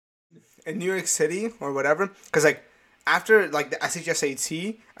in New York City or whatever, because like after like the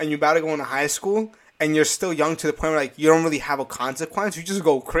SHSAT and you're about to go into high school and you're still young to the point where like you don't really have a consequence, you just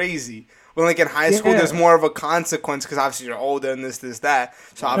go crazy. When like in high school, there's more of a consequence because obviously you're older and this, that.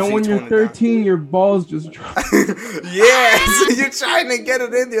 So obviously and when you're 13, your balls just drop. Yeah, so you're trying to get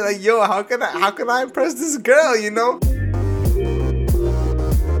it in there. Like, yo, how can I impress this girl? You know.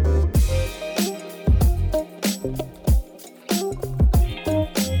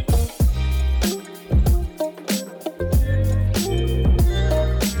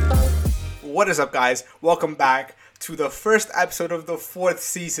 What is up, guys? Welcome back to the first episode of the 4th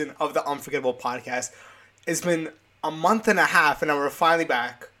season of the Unforgettable Podcast. It's been a month and a half, and now we're finally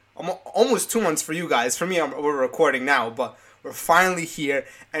back. Almost 2 months for you guys. For me, we're recording now, but we're finally here.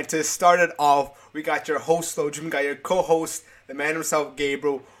 And to start it off, we got your host, Lojim. We got your co-host, the man himself,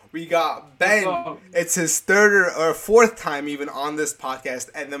 Gabriel. We got Ben. It's his third or fourth time even on this podcast.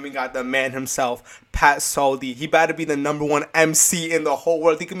 And then we got the man himself, Pat Soldi. He better be the number one MC in the whole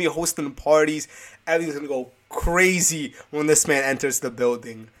world. He can be hosting parties. Everything's going to go crazy when this man enters the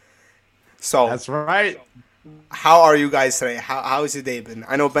building. So that's right. How are you guys today? How's your day been?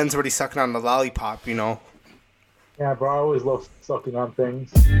 I know Ben's already sucking on the lollipop, you know. Yeah, bro, I always love sucking on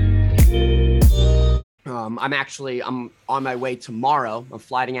things. I'm on my way tomorrow. I'm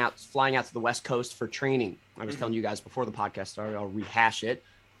flying out to the West Coast for training. I was telling you guys before the podcast started. I'll rehash it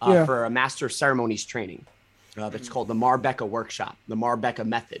for a Master of Ceremonies training. That's called the Marbecca Workshop, the Marbecca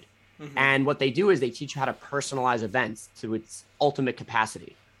Method. Mm-hmm. And what they do is they teach you how to personalize events to its ultimate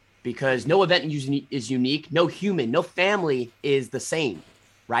capacity, because no event is unique. No human, no family is the same,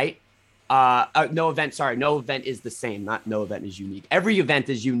 right? No event is the same. Not no event is unique. Every event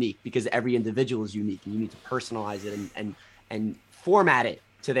is unique because every individual is unique, and you need to personalize it and format it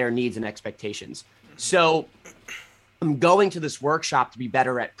to their needs and expectations. So I'm going to this workshop to be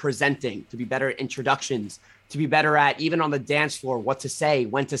better at presenting, to be better at introductions, to be better at even on the dance floor, what to say,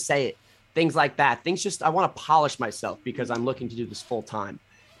 when to say it, things like that. I want to polish myself because I'm looking to do this full time,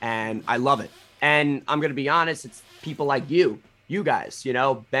 and I love it. And I'm going to be honest, it's people like you guys, you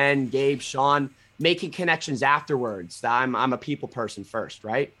know, Ben, Gabe, Sean, making connections afterwards. I'm a people person first,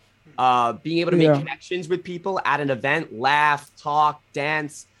 right? Being able to make connections with people at an event, laugh, talk,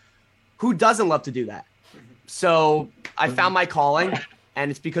 dance. Who doesn't love to do that? So I found my calling, and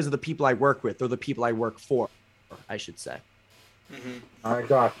it's because of the people I work with, or the people I work for, I should say. Mm-hmm. I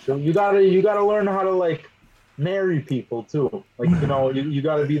got you. You gotta learn how to like marry people too. Like, you know, you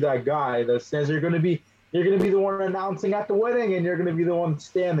gotta be that guy that says you're gonna be the one announcing at the wedding, and you're going to be the one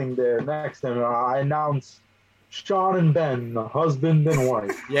standing there next to him. I announce Sean and Ben, husband and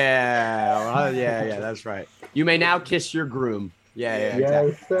wife. Yeah, that's right. You may now kiss your groom. Yeah,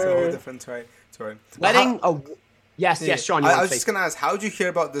 exactly. It's a whole different story. Wedding? Yes, Sean. I was just going to ask, how did you hear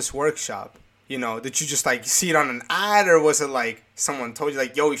about this workshop? You know, did you just like see it on an ad, or was it like someone told you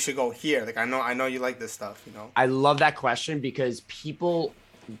like, yo, you should go here? Like, I know you like this stuff, you know? I love that question because people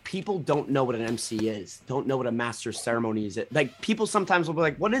don't know what an MC is, don't know what a master of ceremony is. Like, people sometimes will be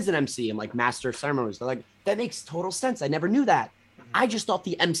like, what is an MC? I'm like, master of ceremonies. They're like, that makes total sense. I never knew that. Mm-hmm. I just thought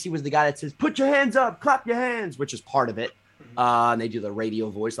the MC was the guy that says, put your hands up, clap your hands, which is part of it. Mm-hmm. And they do the radio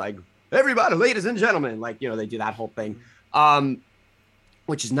voice, like, everybody, ladies and gentlemen, like, you know, they do that whole thing,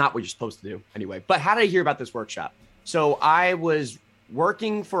 which is not what you're supposed to do anyway. But how did I hear about this workshop? So I was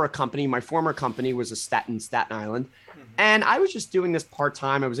working for a company. My former company was in Staten Island. And I was just doing this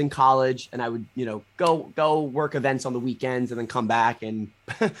part-time. I was in college, and I would, you know, go work events on the weekends and then come back and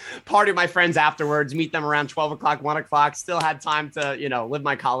party with my friends afterwards, meet them around 12 o'clock, 1 o'clock, still had time to, you know, live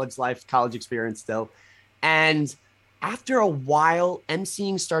my college life, college experience still. And after a while,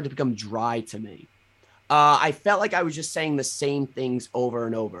 emceeing started to become dry to me. I felt like I was just saying the same things over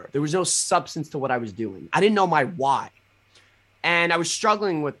and over. There was no substance to what I was doing. I didn't know my why. And I was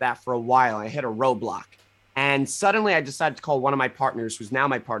struggling with that for a while. I hit a roadblock. And suddenly I decided to call one of my partners, who's now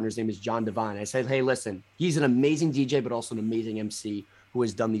my partner. His name is John Devine. I said, hey, listen, he's an amazing DJ, but also an amazing MC who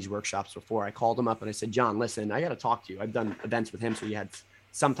has done these workshops before. I called him up and I said, John, listen, I got to talk to you. I've done events with him, so we had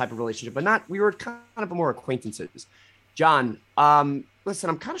some type of relationship, but we were kind of more acquaintances. John, listen,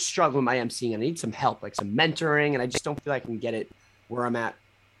 I'm kind of struggling with my MCing. I need some help, like some mentoring, and I just don't feel like I can get it where I'm at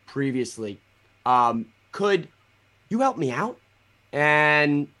previously. Could you help me out?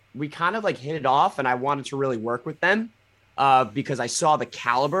 And we kind of like hit it off, and I wanted to really work with them because I saw the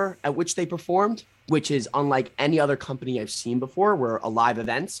caliber at which they performed, which is unlike any other company I've seen before. We're a live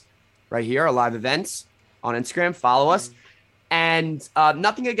events right here, a live events on Instagram. Follow us. And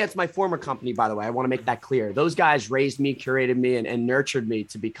nothing against my former company, by the way. I want to make that clear. Those guys raised me, curated me, and nurtured me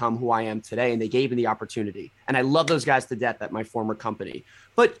to become who I am today. And they gave me the opportunity. And I love those guys to death at my former company.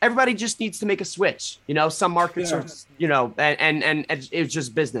 But everybody just needs to make a switch. You know, some markets are, you know, and it's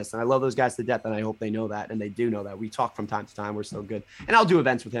just business. And I love those guys to death. And I hope they know that. And they do know that. We talk from time to time. We're so good. And I'll do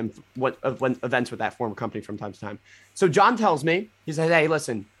events with him, events with that former company from time to time. So John tells me, he said, hey,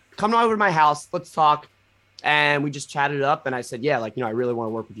 listen, come over to my house. Let's talk. And we just chatted it up. And I said, yeah, like, you know, I really want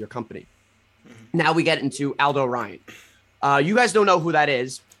to work with your company. Mm-hmm. Now we get into Aldo Ryan. You guys don't know who that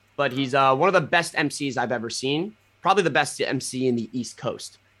is, but he's one of the best MCs I've ever seen. Probably the best MC in the East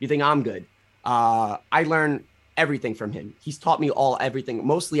Coast. You think I'm good? I learned everything from him. He's taught me everything,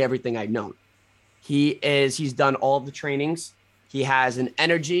 mostly everything I've known. He's done all of the trainings. He has an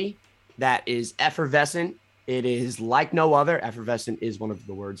energy that is effervescent. It is like no other. Effervescent is one of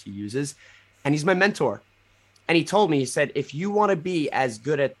the words he uses. And he's my mentor. And he told me, he said, if you want to be as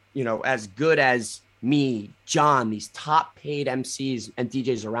good as me, John, these top paid MCs and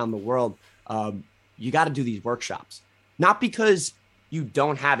DJs around the world, you got to do these workshops. Not because you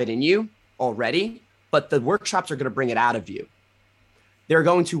don't have it in you already, but the workshops are going to bring it out of you. They're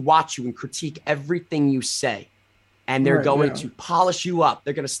going to watch you and critique everything you say. And they're going to polish you up.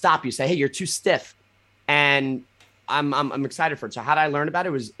 They're going to stop you, say, hey, you're too stiff. And I'm excited for it. So how did I learn about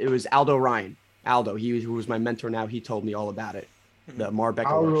it? It was Aldo Ryan. Aldo, who was my mentor now, he told me all about it. The Marbecca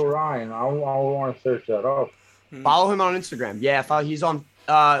Aldo Ryan, I want to search that up. Follow him on Instagram. Yeah, he's on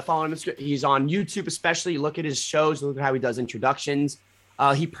follow him. He's on YouTube, especially. Look at his shows. Look at how he does introductions.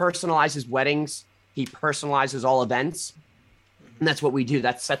 He personalizes weddings. He personalizes all events, and that's what we do.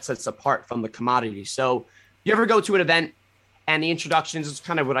 That sets us apart from the commodity. So, you ever go to an event and the introductions is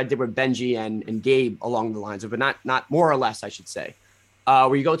kind of what I did with Benji and Gabe along the lines of it, not more or less, I should say.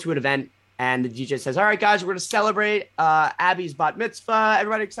 Where you go to an event. And the DJ says, all right, guys, we're going to celebrate Abby's bat mitzvah.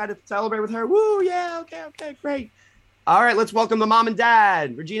 Everybody excited to celebrate with her? Woo, yeah, okay, great. All right, let's welcome the mom and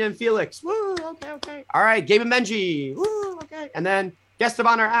dad, Regina and Felix. Woo, okay. All right, Gabe and Benji. Woo, okay. And then guest of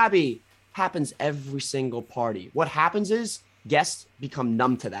honor, Abby. Happens every single party. What happens is guests become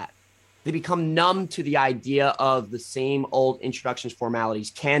numb to that. They become numb to the idea of the same old introductions,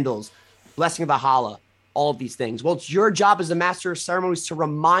 formalities, candles, blessing of the challah. All of these things. Well, it's your job as a master of ceremonies to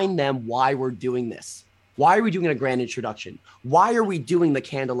remind them why we're doing this. Why are we doing a grand introduction? Why are we doing the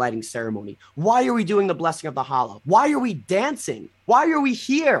candle lighting ceremony? Why are we doing the blessing of the challah? Why are we dancing? Why are we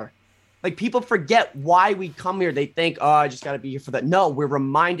here? Like, people forget why we come here. They think, oh, I just got to be here for that. No, we're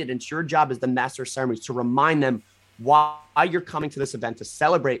reminded. And it's your job as the master of ceremonies to remind them why you're coming to this event to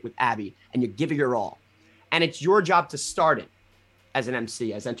celebrate with Abby, and you give it your all. And it's your job to start it as an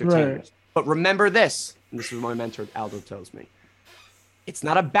MC, as entertainers. Right. But remember this. And this is what my mentor Aldo tells me. It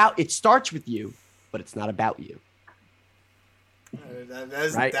starts with you, but it's not about you.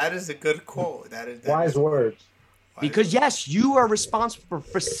 That is a good quote. That is wise words. Because yes, you are responsible for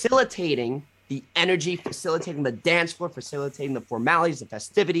facilitating the energy, facilitating the dance floor, facilitating the formalities, the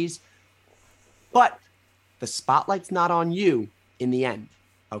festivities. But the spotlight's not on you in the end.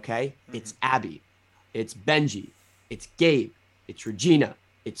 Okay? Mm-hmm. It's Abby. It's Benji. It's Gabe. It's Regina.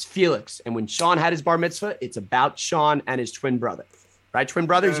 It's Felix. And when Sean had his bar mitzvah, it's about Sean and his twin brother. Right? Twin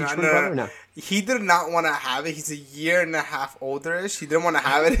brother? Is he twin brother? No. He did not want to have it. He's a year and a half older-ish. He didn't want to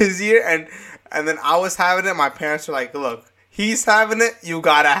have it his year. And then I was having it. My parents were like, look, he's having it. You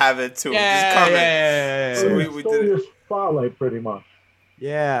got to have it too. Just come in. So we did your spotlight pretty much.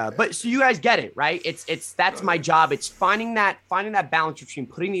 Yeah. But so you guys get it, right? That's my job. It's finding that balance between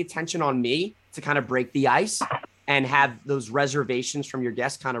putting the attention on me to kind of break the ice and have those reservations from your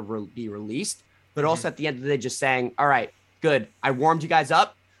guests kind of be released. But also at the end of the day, just saying, all right, good. I warmed you guys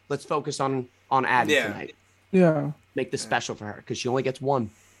up. Let's focus on Abby tonight. Yeah. Make this special for her because she only gets one.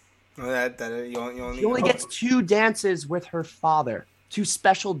 She only gets 2 dances with her father. 2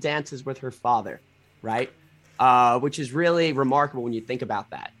 special dances with her father, right? Which is really remarkable when you think about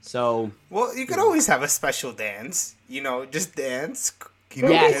that. So, well, you could always have a special dance. Just dance.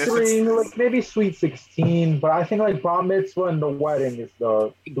 Maybe Sweet 16, but I think like Bar Mitzvah and the wedding is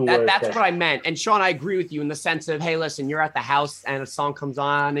the that's what I meant. And Sean, I agree with you in the sense of, hey, listen, you're at the house and a song comes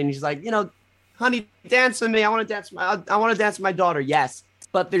on and he's like, honey, dance with me. I want to dance with my daughter. Yes,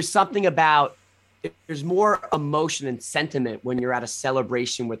 but there's something about there's more emotion and sentiment when you're at a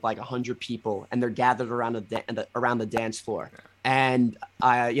celebration with like 100 people and they're gathered around the dance floor. And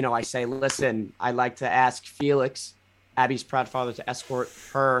I say, listen, I like to ask Felix, Abby's proud father, to escort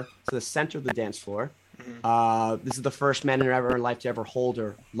her to the center of the dance floor. Mm-hmm. This is the first man in her life to ever hold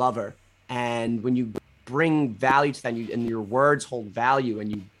her, love her. And when you bring value to that and your words hold value and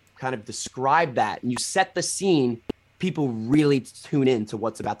you kind of describe that and you set the scene people really tune in to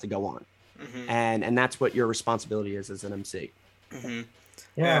what's about to go on. Mm-hmm. And that's what your responsibility is as an MC. Mm-hmm.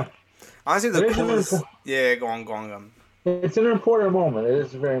 Yeah. Honestly, the coolest. Yeah, go on. It's an important moment. It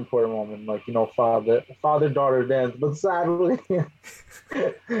is a very important moment. Like, father-daughter dance. But sadly,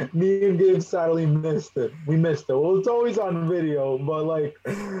 me and Gabe sadly missed it. We missed it. Well, it's always on video, but like,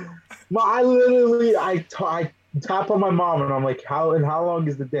 I tap on my mom and I'm like, how long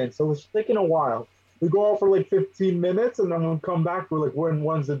is the dance? So it's taking a while. We go out for like 15 minutes and then we come back. We're like,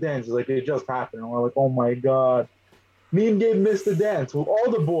 when's the dance? It's like, it just happened. And we're like, oh my God. Me and Gabe missed the dance. Well, all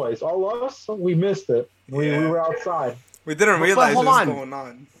the boys, all us, we missed it. We were outside. We didn't realize what was going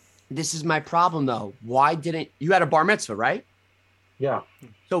on. This is my problem, though. Why didn't you had a bar mitzvah, right? Yeah.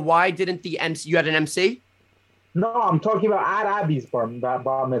 So why didn't the MC? You had an MC? No, I'm talking about at Abby's bar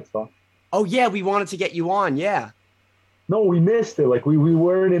mitzvah. Oh yeah, we wanted to get you on. Yeah. No, we missed it. Like we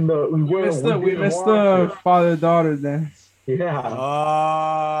weren't in the we missed the father-daughter dance. Yeah.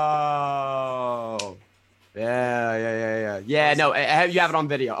 Oh. Yeah. No, you have it on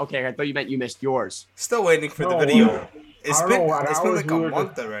video. Okay, I thought you meant you missed yours. Still waiting for the video. It's been like a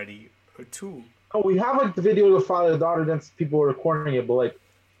month already or two. Oh, we have like the video of the father-daughter dance. People are recording it, but like,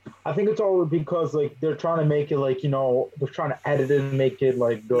 I think it's all because like they're trying to make it like they're trying to edit it and make it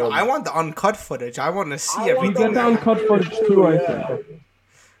like good. No, I want the uncut footage. I want to see everything. Get the uncut footage too. I think.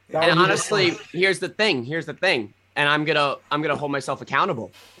 And honestly, here's the thing. And I'm gonna hold myself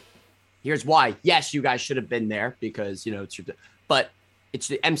accountable. Here's why. Yes, you guys should have been there because but it's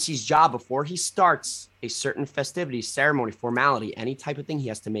the MC's job before he starts a certain festivity, ceremony, formality, any type of thing. He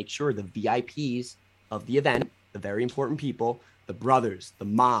has to make sure the VIPs of the event, the very important people, the brothers, the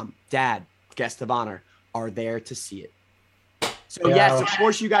mom, dad, guest of honor, are there to see it. So yes, of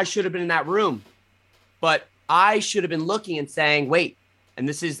course you guys should have been in that room, but I should have been looking and saying, wait. And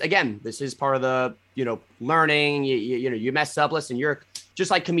this is part of the learning. You mess up. Listen, you're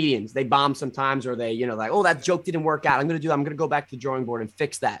just like comedians. They bomb sometimes, or they like, oh, that joke didn't work out. I'm gonna go back to the drawing board and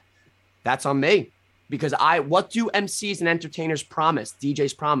fix that. That's on me, because what do MCs and entertainers promise?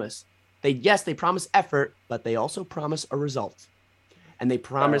 DJs promise. They promise effort, but they also promise a result. And they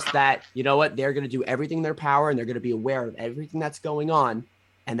promise that, they're going to do everything in their power and they're going to be aware of everything that's going on.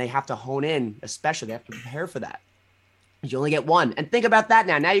 And they have to hone in, especially they have to prepare for that. You only get one. And think about that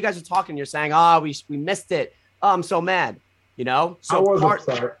now. Now you guys are talking. You're saying, we missed it. Oh, I'm so mad. So I was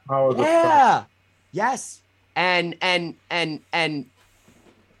upset. upset. Yes. And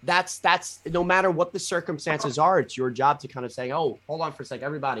that's no matter what the circumstances are, it's your job to kind of say, oh, hold on for a second,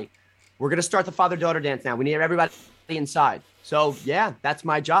 everybody. We're going to start the father-daughter dance now. We need everybody inside. So yeah, that's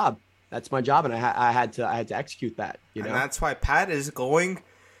my job. And I had to execute that. And that's why Pat is going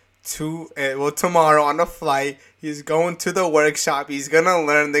to tomorrow on the flight. He's going to the workshop. He's gonna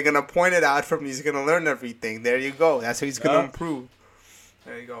learn. They're gonna point it out from. He's gonna learn everything. There you go. That's how he's gonna improve.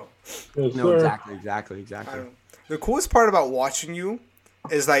 There you go. Yes, no, sir. exactly. The coolest part about watching you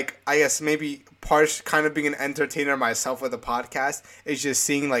is like, I guess maybe kind of being an entertainer myself with the podcast is just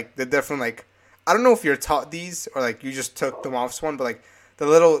seeing like the different like, I don't know if you're taught these or like you just took them off one, but like the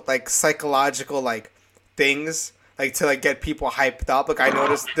little like psychological like things like to like get people hyped up. Like I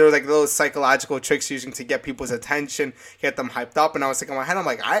noticed there were like little psychological tricks using to get people's attention, get them hyped up. And I was thinking in my head, I'm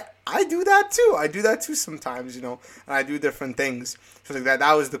like, I do that too. I do that too sometimes, and I do different things. So like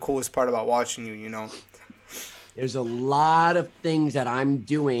that was the coolest part about watching you. There's a lot of things that I'm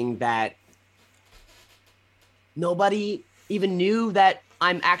doing that nobody even knew that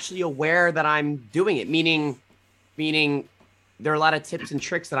I'm actually aware that I'm doing it. Meaning there are a lot of tips and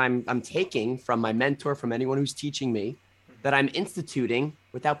tricks that I'm taking from my mentor, from anyone who's teaching me, that I'm instituting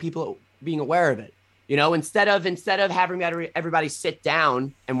without people being aware of it. Instead of having everybody sit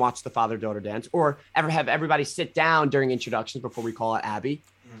down and watch the father-daughter dance, or ever have everybody sit down during introductions before we call it Abby,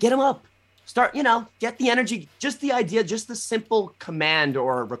 get them up. Start, get the energy, just the idea, just the simple command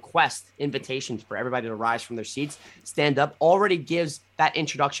or request invitation for everybody to rise from their seats, stand up, already gives that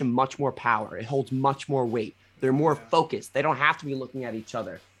introduction much more power. It holds much more weight. They're more focused. They don't have to be looking at each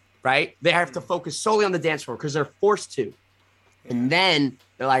other, right? They have to focus solely on the dance floor because they're forced to. And then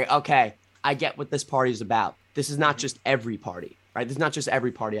they're like, okay, I get what this party is about. This is not just every party, right? This is not just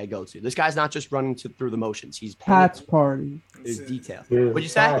every party I go to. This guy's not just running through the motions. He's Pat's party. There's detail. What'd you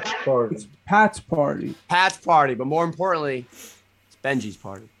say? It's Pat's party. Pat's party, but more importantly, it's Benji's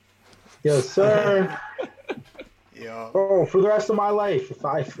party. Yes, sir. Yeah. Oh, for the rest of my life, if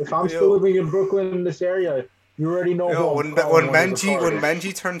I'm still living in Brooklyn in this area, you already know. When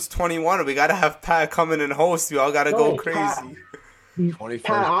Benji turns 21, we gotta have Pat come in and host. We all gotta go crazy.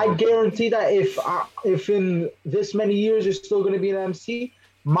 Pat, I guarantee that if in this many years you're still going to be an MC,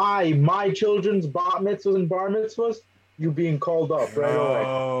 my children's bat mitzvahs and bar mitzvahs, you being called up right away.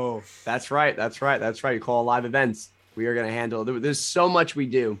 Oh, That's right. You call live events. We are going to handle. There's so much we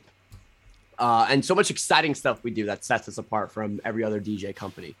do, and so much exciting stuff we do that sets us apart from every other DJ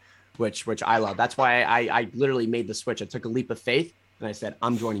company, which I love. That's why I literally made the switch. I took a leap of faith and I said,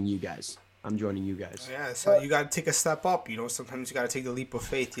 I'm joining you guys. yeah. So you got to take a step up. Sometimes you got to take the leap of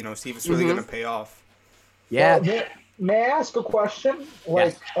faith. See if it's really going to pay off. Yeah. May I ask a question?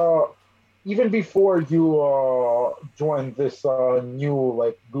 Like, even before you joined this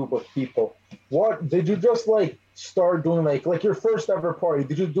new group of people, what did you just start doing? Like your first ever party?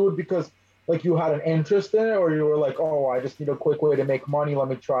 Did you do it because you had an interest in it, or you were like, oh, I just need a quick way to make money, let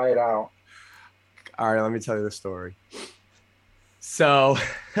me try it out? All right, let me tell you the story. So,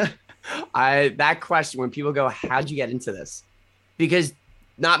 that question, when people go, how'd you get into this? Because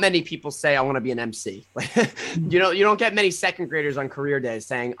not many people say, I want to be an MC. You don't get many second graders on career days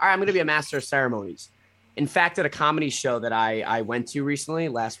saying, all right, I'm going to be a master of ceremonies. In fact, at a comedy show that I went to recently,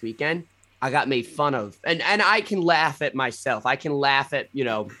 last weekend, I got made fun of. And I can laugh at myself. I can laugh at,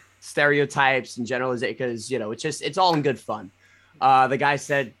 stereotypes and generalizations, because, it's all in good fun. The guy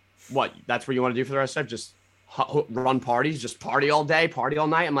said, what, that's what you want to do for the rest of the time? Just run parties, just party all day, party all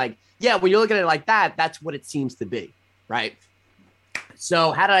night? I'm like, yeah, when you look at it like that, that's what it seems to be, right?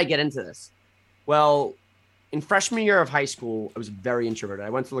 So how did I get into this? Well, in freshman year of high school, I was very introverted. I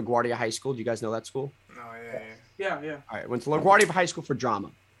went to LaGuardia High School. Do you guys know that school? Oh, yeah. Yeah. All right, I went to LaGuardia High School for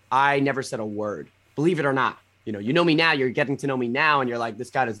drama. I never said a word. Believe it or not. You know me now. You're getting to know me now, and you're like, this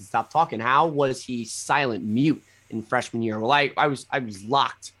guy doesn't stop talking. How was he silent, mute in freshman year? Well, I was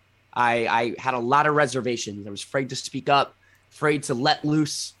locked. I had a lot of reservations. I was afraid to speak up, afraid to let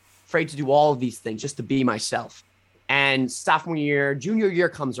loose, afraid to do all of these things just to be myself. And sophomore year, junior year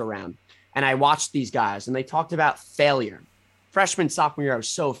comes around, and I watched these guys, and they talked about failure. Freshman, sophomore year, I was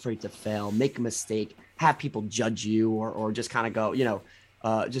so afraid to fail, make a mistake, have people judge you, or just kind of go,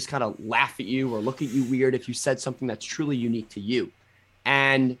 just kind of laugh at you or look at you weird if you said something that's truly unique to you.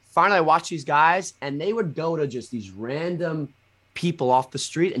 And finally, I watched these guys, and they would go to just these random people off the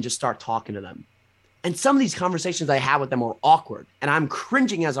street and just start talking to them. And some of these conversations I had with them were awkward, and I'm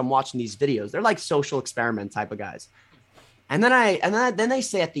cringing as I'm watching these videos. They're like social experiment type of guys. And then they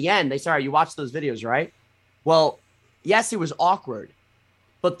say at the end, they say, all right, you watched those videos, right? Well, yes, it was awkward,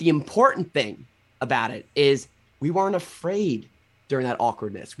 but the important thing about it is we weren't afraid during that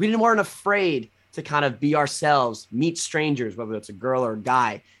awkwardness. We weren't afraid to kind of be ourselves, meet strangers, whether it's a girl or a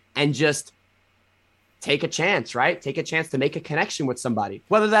guy, and just take a chance, right? Take a chance to make a connection with somebody,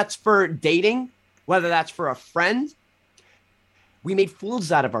 whether that's for dating, whether that's for a friend. We made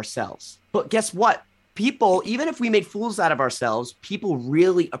fools out of ourselves. But guess what? People, even if we made fools out of ourselves, people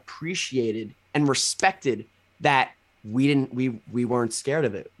really appreciated and respected that we weren't scared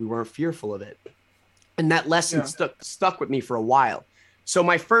of it. We weren't fearful of it. And that lesson stuck with me for a while. So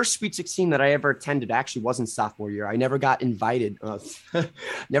my first Sweet 16 that I ever attended actually wasn't sophomore year. I never got invited.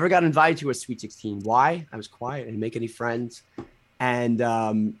 Never got invited to a Sweet 16. Why? I was quiet. I didn't make any friends. And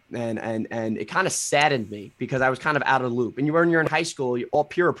it kind of saddened me because I was kind of out of the loop. And when you're in high school, all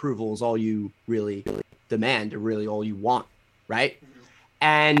peer approval is all you really demand, or really all you want, right?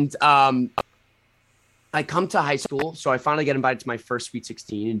 And I come to high school, so I finally get invited to my first Sweet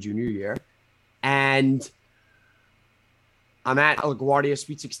 16 in junior year. And I'm at LaGuardia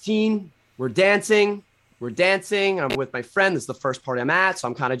Sweet 16. We're dancing. I'm with my friend. This is the first party I'm at. So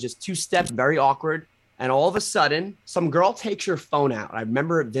I'm kind of just two-step, very awkward. And all of a sudden, some girl takes your phone out. I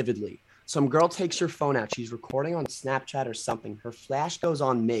remember it vividly. Some girl takes your phone out. She's recording on Snapchat or something. Her flash goes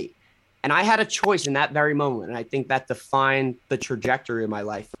on me. And I had a choice in that very moment. And I think that defined the trajectory of my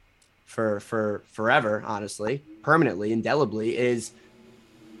life for forever, honestly, permanently, indelibly, is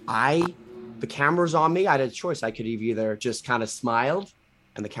the camera's on me. I had a choice. I could have either just kind of smiled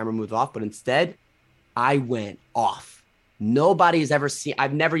and the camera moved off, but instead I went off. Nobody has ever seen,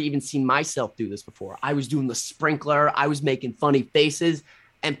 I've never even seen myself do this before. I was doing the sprinkler. I was making funny faces,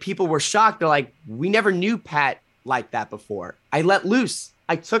 and people were shocked. They're like, we never knew Pat like that before. I let loose.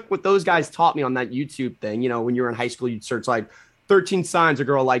 I took what those guys taught me on that YouTube thing. When you were in high school, you'd search like 13 signs a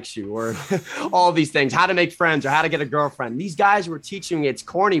girl likes you, or all these things, how to make friends or how to get a girlfriend. These guys were teaching me, it's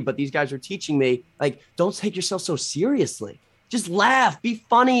corny, but these guys were teaching me, like, don't take yourself so seriously. Just laugh, be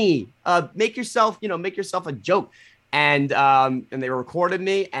funny, make yourself a joke. And they recorded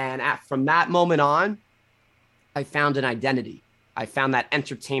me. And from that moment on, I found an identity. I found that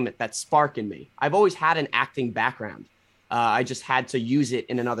entertainment, that spark in me. I've always had an acting background. I just had to use it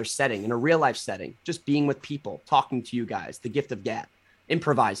in another setting, in a real life setting, just being with people, talking to you guys, the gift of gab,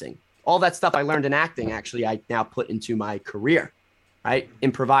 improvising, all that stuff I learned in acting. Actually, I now put into my career, right?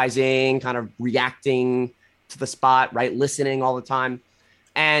 Improvising, kind of reacting to the spot, right? Listening all the time.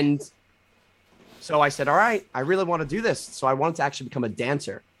 And so I said, all right, I really want to do this. So I wanted to actually become a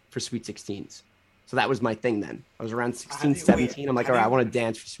dancer for Sweet 16s. So that was my thing then. I was around 16, 17. I'm like, all right, I want to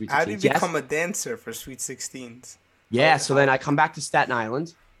dance for Sweet 16s. How do you become a dancer for Sweet 16s? Yeah, so then I come back to Staten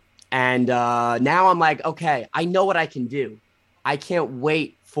Island. And now I'm like, okay, I know what I can do. I can't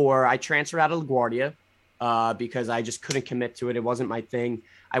wait I transferred out of LaGuardia because I just couldn't commit to it. It wasn't my thing.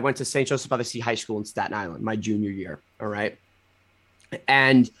 I went to St. Joseph by the Sea High School in Staten Island my junior year. All right.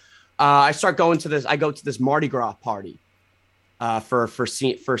 And I start going to this. I go to this Mardi Gras party for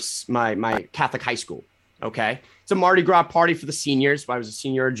my Catholic high school. Okay. It's a Mardi Gras party for the seniors. I was a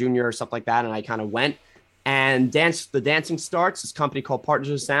senior or junior or something like that. And I kind of went and the dancing starts. This company called Partners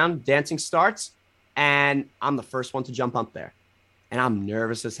of Sound. Dancing starts. And I'm the first one to jump up there. And I'm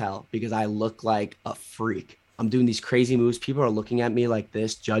nervous as hell because I look like a freak. I'm doing these crazy moves. People are looking at me like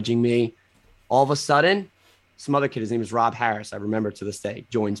this, judging me. All of a sudden, some other kid, his name is Rob Harris, I remember to this day,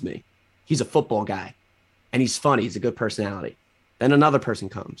 joins me. He's a football guy, and he's funny. He's a good personality. Then another person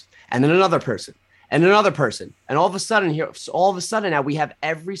comes, and then another person, and another person. And all of a sudden now we have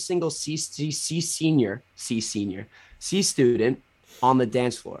every single C student on the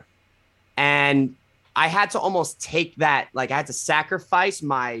dance floor. And I had to almost take that, like I had to sacrifice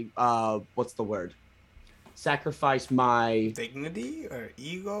my, sacrifice my dignity or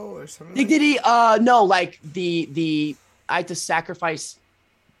ego or something. Dignity? No, like I had to sacrifice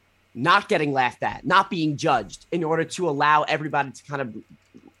not getting laughed at, not being judged, in order to allow everybody to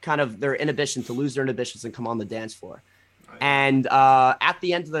kind of their inhibition, to lose their inhibitions and come on the dance floor. Oh, yeah. And at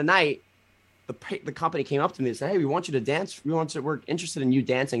the end of the night, the company came up to me and said, "Hey, we want you to dance. We're interested in you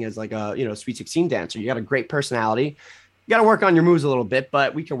dancing as like a Sweet 16 dancer. You got a great personality. You got to work on your moves a little bit,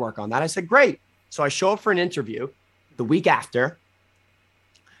 but we can work on that." I said, "Great." So I show up for an interview the week after,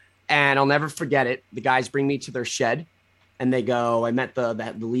 and I'll never forget it. The guys bring me to their shed, and they go, I met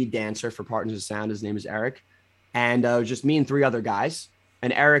the lead dancer for Partners of Sound. His name is Eric. And it was just me and 3 other guys.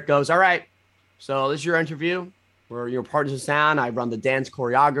 And Eric goes, "All right, so this is your interview. We're your Partners of Sound. I run the dance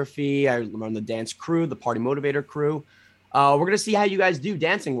choreography. I run the dance crew, the party motivator crew. We're going to see how you guys do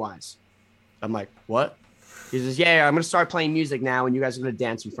dancing-wise." I'm like, "What?" He says, "Yeah, I'm going to start playing music now, and you guys are going to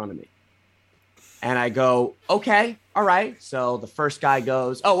dance in front of me." And I go, "Okay, all right." So the first guy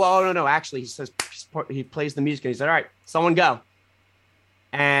goes, "Oh, well, no. Actually," he says, he plays the music and he said, "All right, someone go."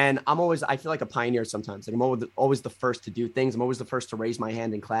 And I feel like a pioneer sometimes. Like I'm always the first to do things. I'm always the first to raise my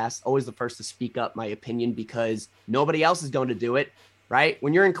hand in class, always the first to speak up my opinion because nobody else is going to do it, right?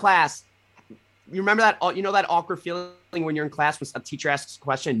 When you're in class, you remember that, that awkward feeling when you're in class when a teacher asks a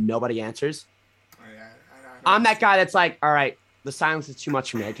question and nobody answers? Oh, yeah, I'm that guy that's like, all right, the silence is too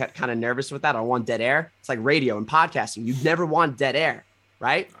much for me. I get kind of nervous with that. I want dead air. It's like radio and podcasting. You never want dead air,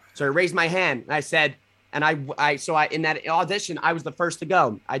 right? So I raised my hand and I said, and I in that audition, I was the first to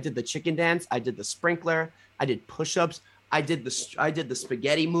go. I did the chicken dance. I did the sprinkler. I did push-ups. I did the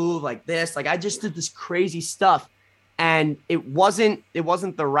spaghetti move like this. Like I just did this crazy stuff. And it wasn't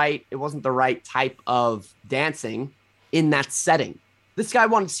the right type of dancing in that setting. This guy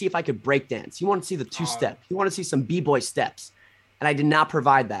wanted to see if I could break dance. He wanted to see the 2-step. He wanted to see some B-boy steps. And I did not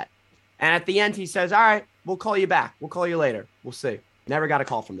provide that. And at the end, he says, "All right, we'll call you back. We'll call you later. We'll see." Never got a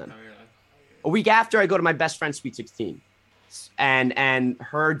call from them. A week after, I go to my best friend's Sweet 16. And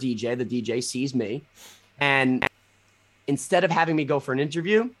her DJ, the DJ, sees me. And instead of having me go for an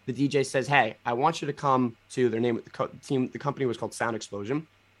interview, the DJ says, "Hey, I want you to come to," their name, the company was called Sound Explosion.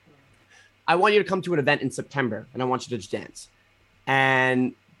 "I want you to come to an event in September, and I want you to just dance."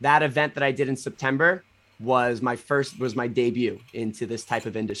 And that event that I did in September was my debut into this type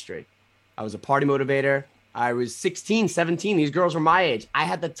of industry. I was a party motivator. I was 16, 17. These girls were my age. I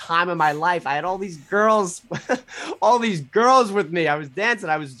had the time of my life. I had all these girls, with me. I was dancing.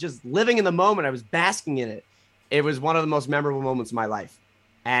 I was just living in the moment. I was basking in it. It was one of the most memorable moments of my life.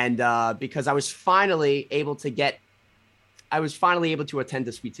 And because I was finally able to attend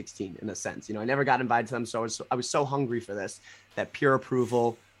the Sweet 16 in a sense. I never got invited to them. So I was so hungry for this, that peer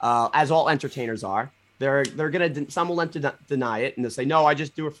approval, as all entertainers are. Some will deny it and they'll say, "No, I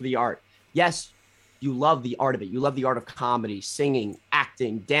just do it for the art." Yes, you love the art of it. You love the art of comedy, singing,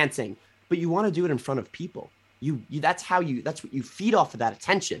 acting, dancing, but you want to do it in front of people. That's what you feed off of, that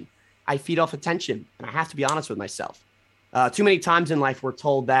attention. I feed off attention, and I have to be honest with myself. Too many times in life we're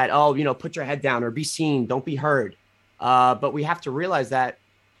told that, put your head down or be seen, don't be heard. But we have to realize that,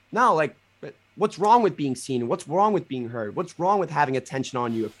 no, like, what's wrong with being seen? What's wrong with being heard? What's wrong with having attention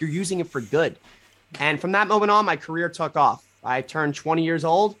on you if you're using it for good? And from that moment on, my career took off. I turned 20 years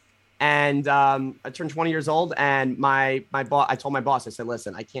old, And I turned 20 years old, and my boss, I told my boss, I said,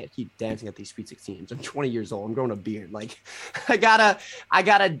 listen, I can't keep dancing at these Sweet 16s. I'm 20 years old. I'm growing a beard. Like, I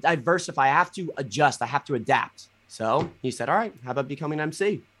gotta diversify. I have to adjust. I have to adapt. So he said, all right, how about becoming an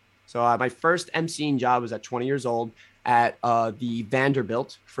MC? So my first MCing job was at 20 years old at the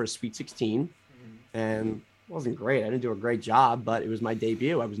Vanderbilt for a Sweet 16. And it wasn't great. I didn't do a great job, but it was my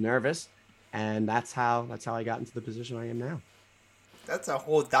debut. I was nervous. And that's how I got into the position I am now. That's a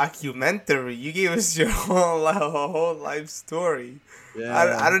whole documentary. You gave us your whole life story.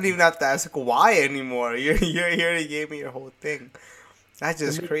 Yeah. I don't even have to ask why anymore. You're here to give me your whole thing. That's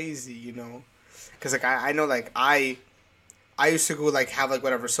just crazy, you know. Because like I know like I used to go like have like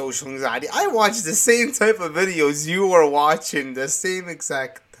whatever social anxiety. I watched the same type of videos you were watching, the same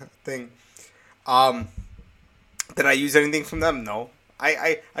exact thing. Did I use anything from them? No.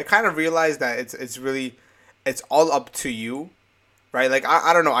 I kind of realized that it's all up to you. Right, like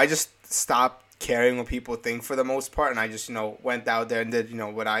I don't know. I just stopped caring what people think for the most part, and I just went out there and did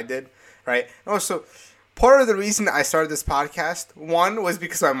what I did, right? And also, part of the reason I started this podcast, one was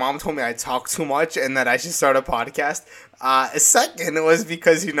because my mom told me I talk too much and that I should start a podcast. Second was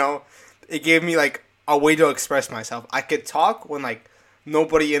because it gave me like a way to express myself. I could talk when like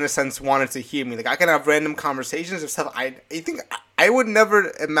nobody in a sense wanted to hear me. Like I can have random conversations of stuff I think I would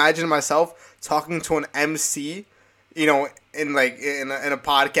never imagine myself talking to an MC. In a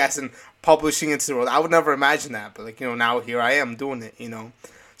podcast and publishing it to the world. I would never imagine that, but now here I am doing it,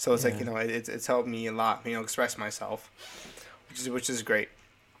 So it's it's helped me a lot, express myself, which is great.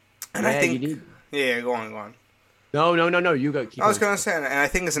 And I think go on. No, you go. I was gonna say, and I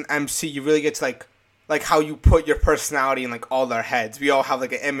think as an MC, you really get to like how you put your personality in like all their heads. We all have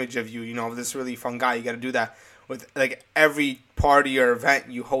like an image of you, this really fun guy. You got to do that with like every party or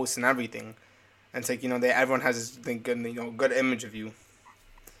event you host and everything. And it's like, everyone has this good image of you.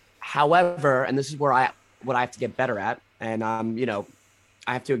 However, and this is where what I have to get better at, and I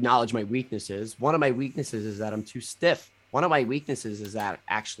have to acknowledge my weaknesses. One of my weaknesses is that I'm too stiff. One of my weaknesses is that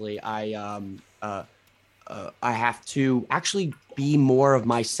actually I have to actually be more of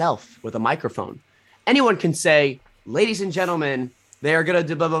myself with a microphone. Anyone can say, ladies and gentlemen, they're gonna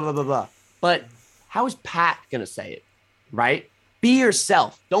do blah blah blah blah blah. But how is Pat gonna say it? Right? Be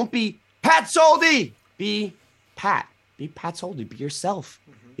yourself. Don't be Pat Soldi. Be Pat. Be Pat Soldi. Be yourself.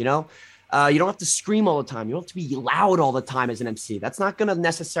 You don't have to scream all the time. You don't have to be loud all the time as an MC. That's not going to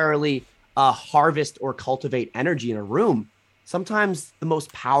necessarily harvest or cultivate energy in a room. Sometimes the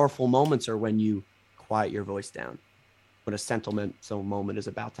most powerful moments are when you quiet your voice down. When a sentimental moment is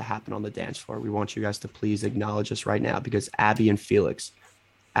about to happen on the dance floor, we want you guys to please acknowledge us right now because Abby and Felix,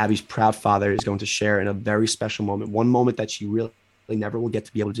 Abby's proud father, is going to share in a very special moment. One moment that she really never will get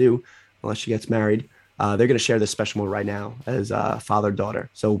to be able to do unless she gets married. They're going to share this special moment right now as father-daughter.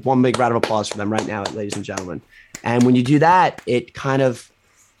 So one big round of applause for them right now, ladies and gentlemen. And when you do that, it kind of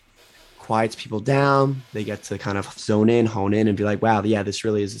quiets people down. They get to kind of zone in, hone in, and be like, wow, yeah, this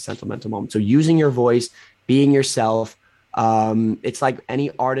really is a sentimental moment. So using your voice, being yourself, it's like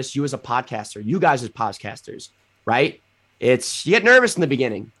any artist, you as a podcaster, you guys as podcasters, right? You get nervous in the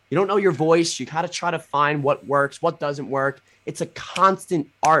beginning. You don't know your voice. You got to try to find what works, what doesn't work. It's a constant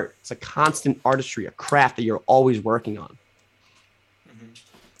art. It's a constant artistry, a craft that you're always working on.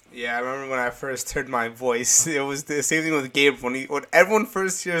 Yeah, I remember when I first heard my voice. It was the same thing with Gabe. When everyone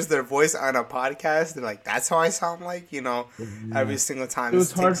first hears their voice on a podcast, they're like, that's how I sound like, every single time. It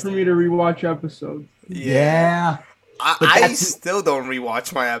was hard for me to rewatch episodes. Yeah. I still don't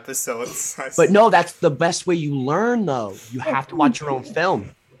rewatch my episodes. But no, that's the best way you learn, though. You have to watch your own film.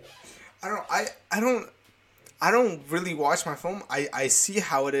 I don't really watch my film. I see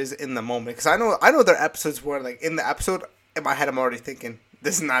how it is in the moment because I know there are episodes where like in the episode in my head I'm already thinking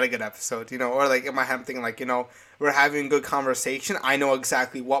this is not a good episode, or like in my head I'm thinking like we're having a good conversation. I know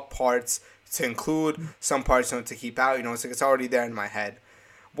exactly what parts to include, some parts to keep out. It's like it's already there in my head.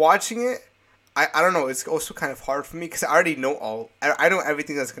 Watching it, I don't know. It's also kind of hard for me because I already know I know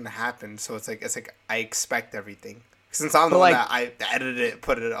everything that's gonna happen. So it's like I expect everything since I'm the one that I edited it,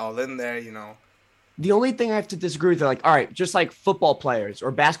 put it all in there. The only thing I have to disagree with, like, all right, just like football players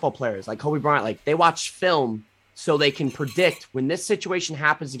or basketball players, like Kobe Bryant, like they watch film so they can predict when this situation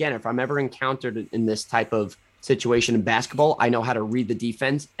happens again. If I'm ever encountered in this type of situation in basketball, I know how to read the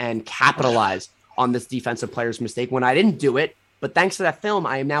defense and capitalize on this defensive player's mistake when I didn't do it. But thanks to that film,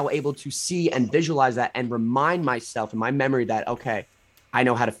 I am now able to see and visualize that and remind myself in my memory that, okay, I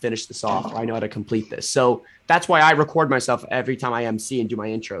know how to finish this off. Or I know how to complete this. So that's why I record myself every time I MC and do my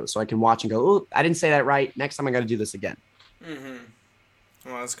intros so I can watch and go, oh, I didn't say that right. Next time I got to do this again. Mm-hmm.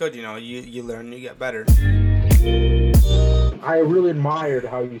 Well, it's good. You learn, you get better. I really admired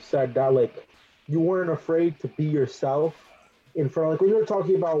how you said that, like, you weren't afraid to be yourself in front. Like when you were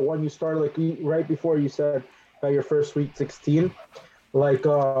talking about when you started, like right before you said about your first Sweet 16. Like,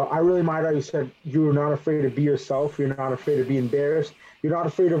 I really admire how you said you're not afraid to be yourself. You're not afraid to be embarrassed. You're not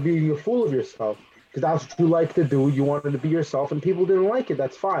afraid of being a fool of yourself because that's what you like to do. You wanted to be yourself, and people didn't like it.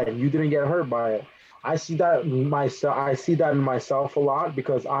 That's fine. You didn't get hurt by it. I see that in myself. I see that in myself a lot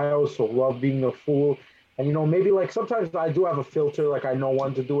because I also love being a fool. And maybe like sometimes I do have a filter. Like I know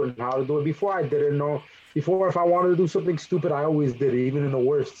when to do it and how to do it. Before I didn't know. Before, if I wanted to do something stupid, I always did it, even in the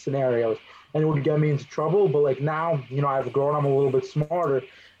worst scenarios, and it would get me into trouble. But like now, I've grown. I'm a little bit smarter. And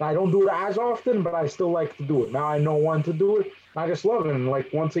I don't do it as often, but I still like to do it. Now I know when to do it. I just love it. And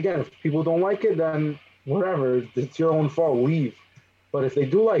like once again, if people don't like it, then whatever. It's your own fault. Leave. But if they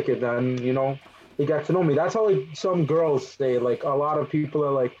do like it, then they get to know me. That's how like some girls say. Like a lot of people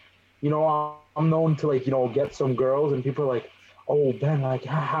are like, I'm known to like get some girls, and people are like, oh Ben, like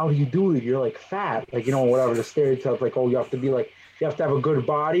how do you do it? You're like fat, like whatever the stereotype, like, oh, you have to be like, you have to have a good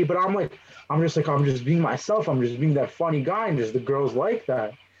body. But I'm just being myself. I'm just being that funny guy, and just the girls like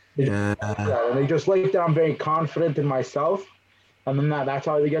that. And they just like that I'm very confident in myself, and then that's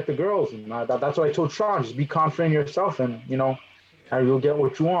how they get the girls. And that's what I told Sean: just be confident in yourself, and you'll get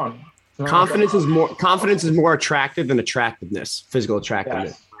what you want. Confidence is more attractive than attractiveness, physical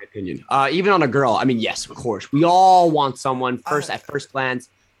attractiveness. Yes. Opinion. Even on a girl, I mean, yes, of course, we all want someone at first glance,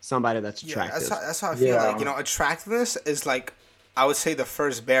 somebody that's attractive. That's how I feel. Like attractiveness is like, I would say, the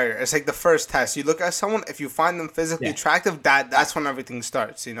first barrier. It's like the first test. You look at someone, if you find them physically attractive, that's when everything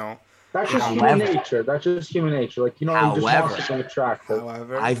starts. That's just human nature. That's just human nature. Like you just want something attractive.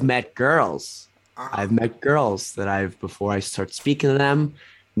 However, I've met girls. That before I start speaking to them,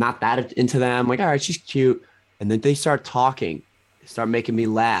 not that into them. Like, all right, she's cute, and then they start talking. Start making me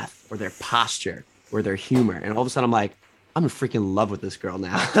laugh, or their posture, or their humor, and all of a sudden I'm like, I'm in freaking love with this girl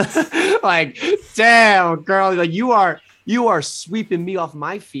now. Like, damn, girl, like you are sweeping me off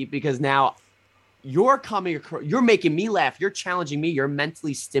my feet because now you're making me laugh, you're challenging me, you're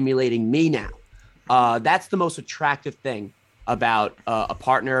mentally stimulating me now. That's the most attractive thing about a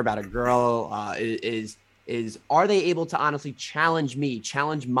partner, about a girl, is are they able to honestly challenge me,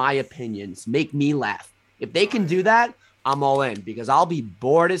 challenge my opinions, make me laugh? If they can do that, I'm all in, because I'll be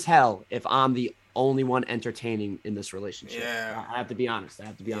bored as hell if I'm the only one entertaining in this relationship. Yeah. I have to be honest.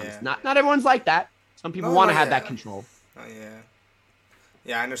 Not everyone's like that. Some people want to have that control. Oh, yeah.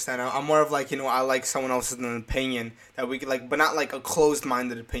 Yeah, I understand. I'm more of like, I like someone else's opinion that we could like, but not like a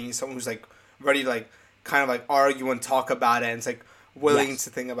closed-minded opinion. Someone who's like ready to like kind of like argue and talk about it, and it's like willing to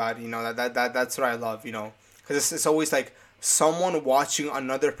think about it. That's what I love. Because it's always like someone watching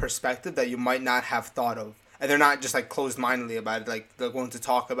another perspective that you might not have thought of. And they're not just like closed-mindedly about it. Like they're going to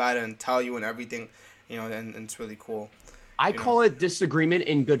talk about it and tell you and everything, and it's really cool. I call it disagreement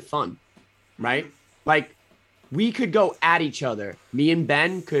in good fun, right? Mm-hmm. Like we could go at each other. Me and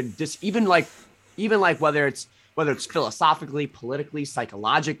Ben could just even like whether it's philosophically, politically,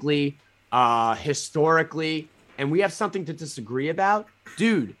 psychologically, historically, and we have something to disagree about,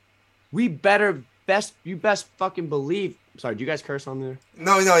 dude. You best fucking believe. Sorry, do you guys curse on there?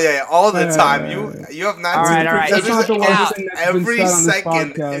 No, yeah, all the time. You have not. All right. That's not the worst thing that's been every said on this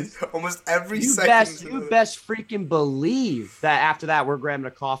second, podcast. almost every second. You best freaking believe that after that we're grabbing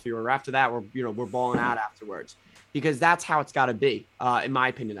a coffee, or after that we're balling out afterwards, because that's how it's got to be. In my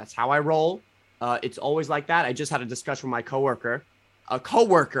opinion, that's how I roll. It's always like that. I just had a discussion with my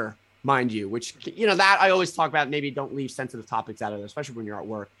coworker, mind you, which that I always talk about. Maybe don't leave sensitive topics out of it, especially when you're at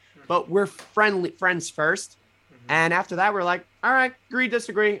work. But we're friends first. And after that, we're like, all right, agree,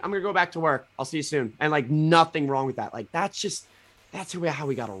 disagree. I'm going to go back to work. I'll see you soon. And like nothing wrong with that. Like that's how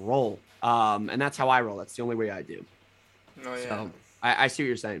we got to roll. And that's how I roll. That's the only way I do. Oh, yeah. So I see what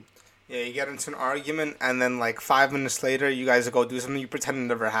you're saying. Yeah, you get into an argument, and then like 5 minutes later, you guys go do something you pretend it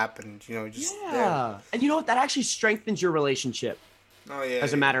never happened. Just yeah. And you know what? That actually strengthens your relationship. Oh, yeah.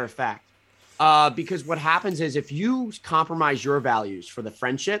 As a matter of fact. Because what happens is if you compromise your values for the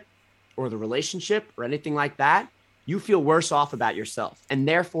friendship or the relationship or anything like that, you feel worse off about yourself, and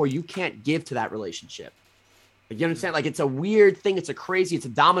therefore you can't give to that relationship. Like, you understand? Like, it's a weird thing. It's a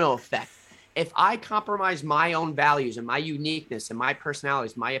domino effect. If I compromise my own values and my uniqueness and my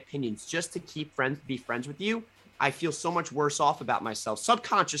personalities, my opinions, just to be friends with you, I feel so much worse off about myself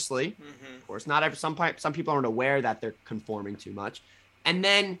subconsciously. Mm-hmm. Of course, some people aren't aware that they're conforming too much. And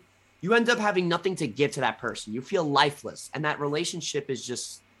then you end up having nothing to give to that person. You feel lifeless, and that relationship is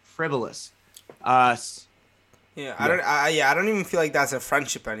just frivolous. I don't even feel like that's a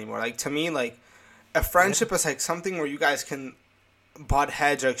friendship anymore. Like, to me, like a friendship is like something where you guys can butt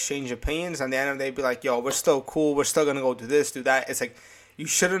heads or exchange opinions, and at the end of the day, be like, yo, we're still cool. We're still gonna go do this, do that. It's like you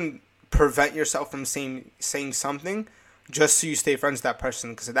shouldn't prevent yourself from saying something just so you stay friends with that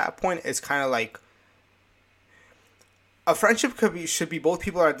person, because at that point, it's kind of like a friendship should be both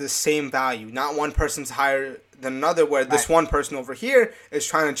people are at the same value, not one person's higher than another, where this one person over here is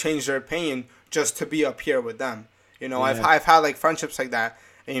trying to change their opinion just to be up here with them. You know, I've had like friendships like that,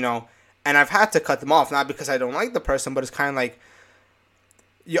 you know, and I've had to cut them off, not because I don't like the person, but it's kind of like,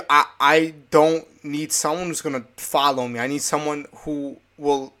 I don't need someone who's going to follow me. I need someone who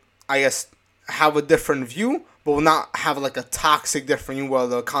will, I guess, have a different view, but will not have like a toxic different view where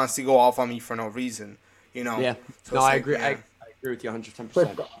they'll constantly go off on me for no reason, you know? Yeah. So no, I agree. I agree with you 110%.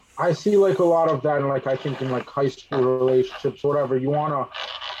 Like, I see like a lot of that, and like I think in like high school relationships, whatever,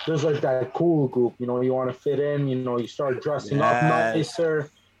 there's like that cool group, you know, you want to fit in, you know, you start dressing up nicer,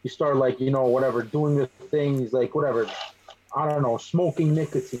 you start like, you know, whatever, doing the things like whatever, I don't know, smoking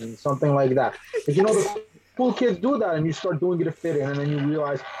nicotine, something like that. Like, you know, the cool kids do that, and you start doing it to fit in, and then you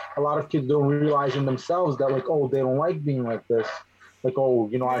realize a lot of kids don't realize in themselves that like, oh, they don't like being like this. Like, oh,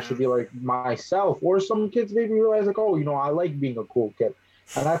 you know, I should be like myself. Or some kids maybe realize like, oh, you know, I like being a cool kid.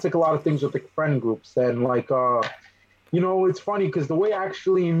 And that's like a lot of things with the friend groups. And like, you know, it's funny because the way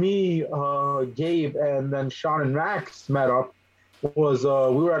actually me, Gabe, and then Sean and Max met up was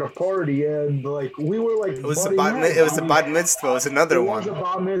we were at a party, and like we were like it was the bat mitzvah. It was another one. It was a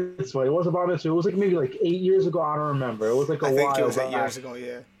bat mitzvah. It was like maybe like 8 years ago. I don't remember. It was like I think it was 8 years ago.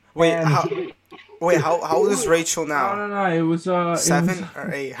 Yeah. How old is Rachel now? No. It was 7 or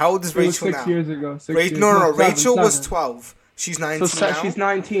 8. How old is Rachel now? 6 years ago. No. Rachel was 12. She's 19 now. She's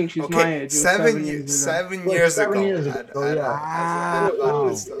 19. She's my age. 7 years ago. Yeah. It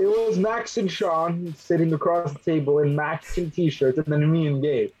was Max and Sean sitting across the table in matching t-shirts, and then me and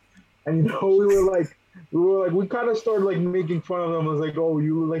Gabe. And you know, we kind of started like making fun of them. I was like, oh,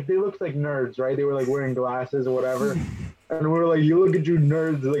 they looked like nerds, right? They were like wearing glasses or whatever. And we were like, you look at you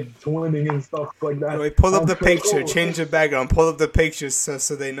nerds, like twinning and stuff like that. Wait, pull up the picture, change the background, pull up the pictures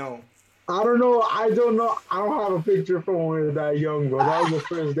so they know. I don't know. I don't have a picture from when we were that young, bro. That was the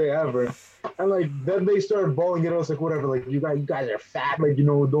first day ever. And like then they started bawling at us, like whatever, like you guys are fat, like, you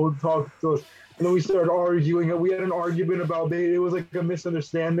know, don't talk to us. And then we started arguing. We had an argument about it was like a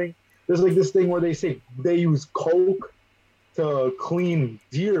misunderstanding. There's like this thing where they say they use Coke to clean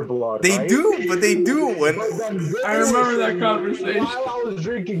deer blood. They right? do, but they do. I remember that conversation. While I was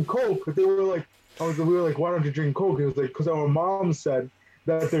drinking Coke, we were like, why don't you drink Coke? It was like, because our mom said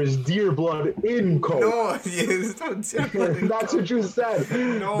that there's deer blood in Coke. No, that's what you said.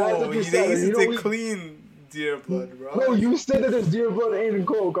 No, they use it to clean deer blood, bro. No, you said that there's deer blood in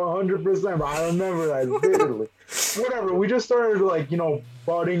Coke 100%. I remember that vividly. Whatever, we just started like, you know,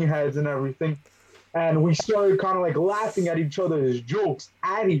 butting heads and everything. And we started kind of like laughing at each other's jokes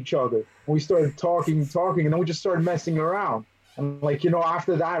at each other. We started talking, and then we just started messing around. And like, you know,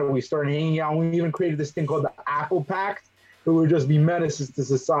 after that, we started hanging out. We even created this thing called the Apple Pact, who would just be menaces to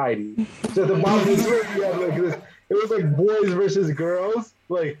society. So at the bottom of the group, we had like this. It was like boys versus girls.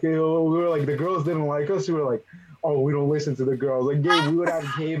 Like, you know, we were like, the girls didn't like us. We were like, oh, we don't listen to the girls. Like, we would have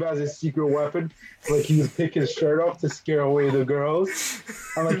Gabe as his secret weapon. Like, he would pick his shirt off to scare away the girls.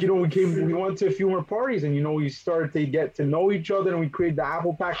 And like, you know, we went to a few more parties, and, you know, we started to get to know each other, and we created the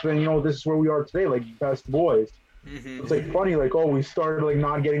Apple Pact. And, you know, this is where we are today, like best boys. Mm-hmm. It's like funny, like, oh, we started like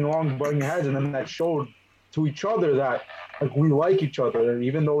not getting along, butting heads, and then that showed to each other that like we like each other, and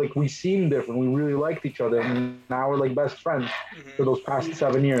even though like we seem different, we really liked each other, and now we're like best friends for those past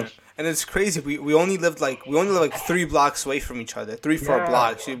 7 years. And it's crazy. We only lived like 3 blocks away from each other, 4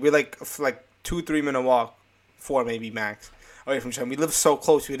 blocks. We're like 2-3 minute walk, 4 maybe max away from each other. We live so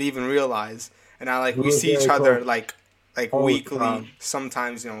close we didn't even realize. And now like we see each other like weekly,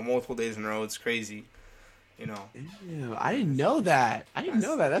 sometimes, you know, multiple days in a row. It's crazy. You know. Ew, I didn't know that.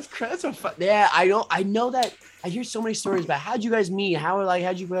 That's a fun. Yeah, I know that. I hear so many stories about how'd you guys meet?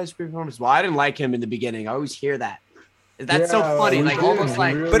 How'd you guys perform? Well, I didn't like him in the beginning. I always hear that. That's so funny. Like almost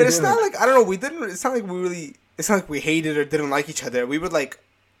like. Really but it's not like, I don't know. We didn't. It's not like we really. It's not like we hated or didn't like each other. We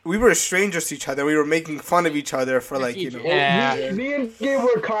were strangers to each other. We were making fun of each other for like, you know. Yeah. Me and Gabe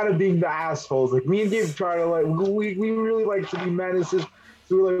were kind of being the assholes. Like me and Gabe tried to like we really like to be menaces.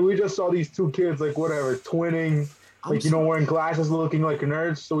 So we just saw these 2 kids, like, whatever, twinning, like, you know, wearing glasses, looking like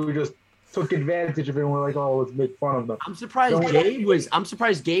nerds. So we just took advantage of it, and we're like, oh, let's make fun of them. I'm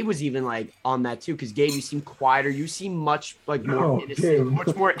surprised Gabe was even, like, on that, too, because, Gabe, you seem quieter. You seem much, like, more innocent,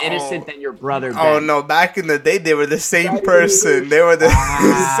 much more innocent than your brother, Ben. Oh, no, back in the day, they were the same person. They were the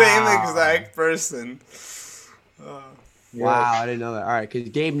same exact person. Yeah. Wow, I didn't know that. All right, because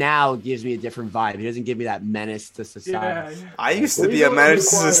Gabe now gives me a different vibe. He doesn't give me that menace to society. Yeah. I used to Well, be you a know, menace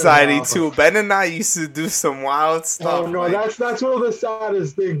to be quiet society now. too. Ben and I used to do some wild stuff. Oh no, like, that's one of the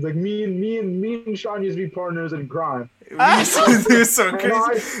saddest things. Like me and Sean used to be partners in crime. we used to do some And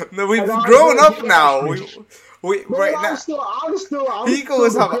crazy. No, we've and I grown was up now. actually- We No, right I'm now. still He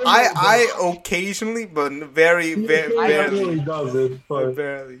goes the up. criminal, I occasionally, but very, He very, occasionally barely. does it, but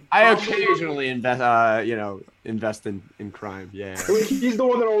Barely. I occasionally invest in crime. Yeah. like, he's the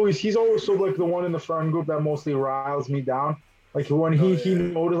one that he's also like the one in the friend group that mostly riles me down. Like when he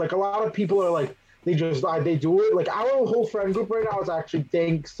noticed, like a lot of people are like they do it. Like our whole friend group right now is actually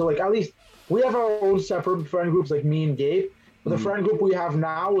thanks to like at least we have our own separate friend groups like me and Gabe. But the friend group we have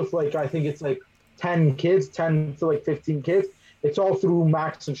now with like I think it's like 10 kids, 10 to like 15 kids. It's all through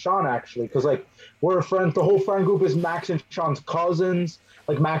Max and Sean actually, because like we're friends. The whole friend group is Max and Sean's cousins,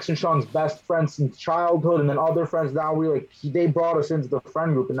 like Max and Sean's best friends since childhood, and then other friends. Now they brought us into the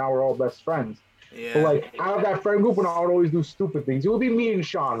friend group, and now we're all best friends. Yeah. But like out of that friend group, when I would always do stupid things, it would be me and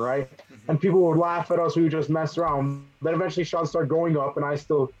Sean, right? And people would laugh at us. We would just mess around. Then eventually Sean started growing up, and I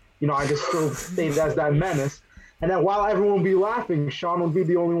still stayed as that menace. And then while everyone would be laughing, Sean would be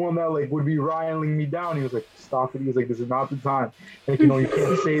the only one that like would be riling me down. He was like, "Stop it!" He was like, "This is not the time. Like, you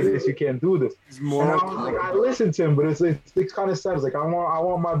can't say this. You can't do this." And I was like, I listened to him, but it's kind of sad. It's like I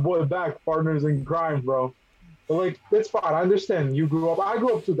want my boy back, partners in crime, bro. But like, it's fine. I understand. You grew up. I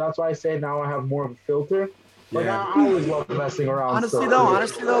grew up too. That's why I say now I have more of a filter. Like I always love messing around. Honestly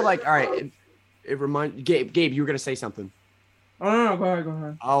though, like, all right, it reminds Gabe, you were gonna say something. Oh, no, go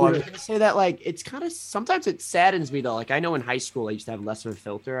ahead. Oh, I was gonna say that like it's kind of sometimes it saddens me though. Like I know in high school I used to have less of a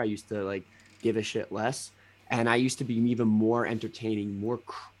filter. I used to like give a shit less, and I used to be even more entertaining, more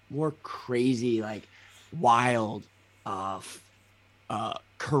crazy, like wild,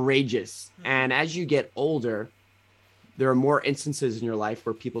 courageous. And as you get older, there are more instances in your life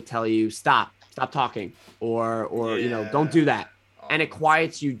where people tell you stop talking, or don't do that, and it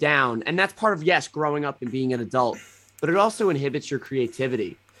quiets you down. And that's part of growing up and being an adult. But it also inhibits your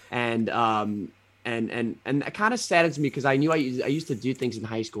creativity, and it kind of saddens me because I knew I used to do things in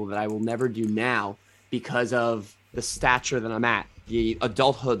high school that I will never do now because of the stature that I'm at, the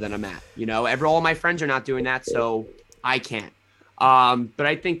adulthood that I'm at. All my friends are not doing that, so I can't. But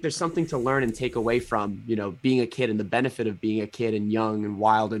I think there's something to learn and take away from being a kid and the benefit of being a kid and young and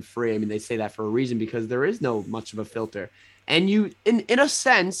wild and free. I mean, they say that for a reason because there is no much of a filter, and you in a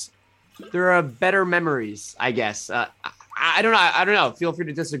sense. There are better memories, I guess. I don't know. Feel free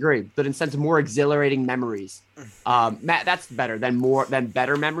to disagree, but in sense, more exhilarating memories. Matt, that's better than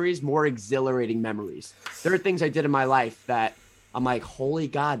better memories. More exhilarating memories. There are things I did in my life that I'm like, holy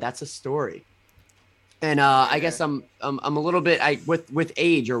God, that's a story. And I guess I'm a little bit with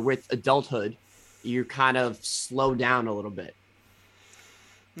age or with adulthood, you kind of slow down a little bit.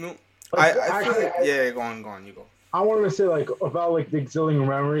 No, I feel like, yeah. Go on, you go. I wanted to say like about like the exhilarating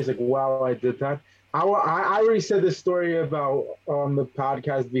memories, like while I did that. I already said this story about on the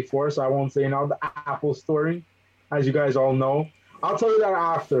podcast before, so I won't say now the Apple story, as you guys all know. I'll tell you that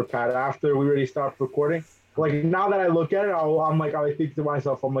after, Pat, after we already stopped recording. Like now that I look at it, I think to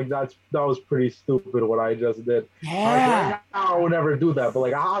myself, I'm like, that was pretty stupid what I just did. Yeah. Right now I would never do that, but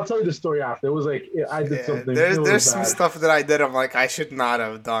like I'll tell you the story after. It was like I did something. There's some stuff that I did. I'm like, I should not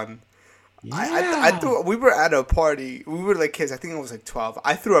have done. Yeah. I threw. We were at a party. We were like kids. I think I was like 12.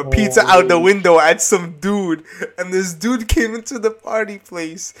 I threw a pizza out the window at some dude, and this dude came into the party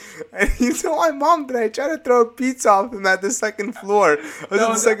place, and he told my mom that I tried to throw a pizza off him at the second floor.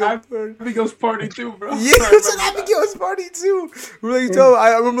 Abigail's party too, bro. Yeah, it's an Abigail's party too. We're like,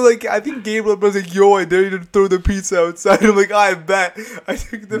 I remember like I think Gabriel was like, "Yo, I dare you to throw the pizza outside." I'm like, I bet. I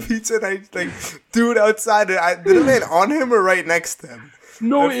took the pizza and I like threw it outside. And did it land on him or right next to him?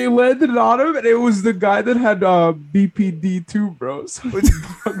 No, it landed on him, and it was the guy that had BPD too, bro. So it was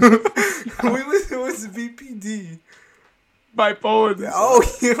BPD. Bipolar. Oh,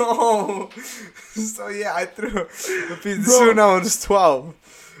 yo. So yeah, I threw the pizza. This when I was 12.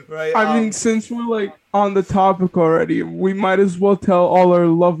 Right. I mean, since we're like on the topic already, we might as well tell all our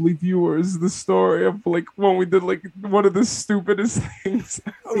lovely viewers the story of like when we did like one of the stupidest things.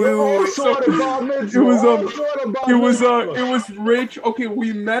 It was Rachel. Okay,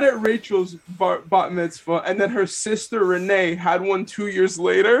 we met at Rachel's bat mitzvah, and then her sister Renee had one 2 years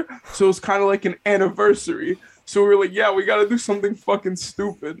later, so it was kind of like an anniversary. So we were like, yeah, we got to do something fucking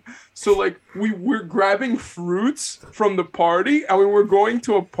stupid. So like we're grabbing fruits from the party, and we were going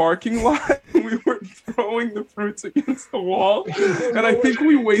to a parking lot, and we were throwing the fruits against the wall. And I think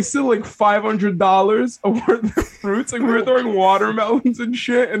we wasted like $500 worth of fruits. Like we were throwing watermelons and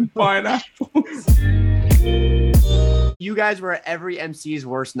shit and pineapples. You guys were every MC's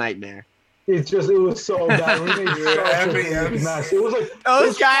worst nightmare. It was so bad. We made such every a big MC. mess. It was like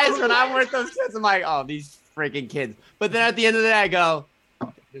Those guys, when I'm with those kids, I'm like, oh, these freaking kids. But then at the end of the day, I go,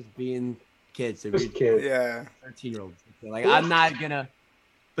 just being kids. They're just kids. Yeah. 13-year-olds. Like, I'm not gonna.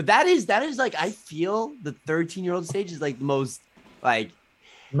 But that is like, I feel the 13-year-old stage is like the most like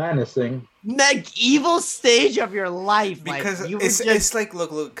Menacing. like evil stage of your life. Because like, you it's like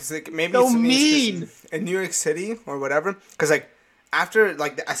look, because like maybe so it's mean. in New York City or whatever. Because like after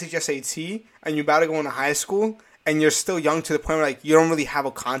like the SHSAT and you're about to go into high school and you're still young to the point where like you don't really have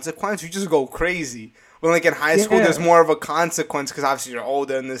a consequence, you just go crazy. When like in high school, there's more of a consequence because obviously you're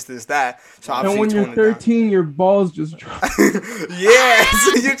older and this, that. So obviously and when you're 13, your balls just drop. Yeah,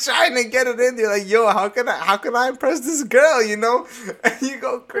 so you're trying to get it in there, like, yo, how can I impress this girl, you know? And you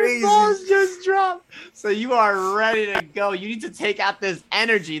go crazy. Your balls just drop. So you are ready to go. You need to take out this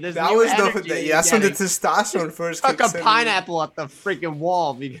energy. This That new was energy that's when the testosterone first Fuck kicks a in. pineapple at the freaking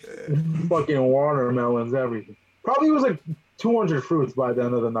wall. Fucking watermelons, everything. Probably was like 200 fruits by the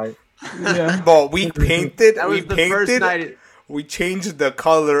end of the night. Yeah. But we painted. That was we the painted. first night. We changed the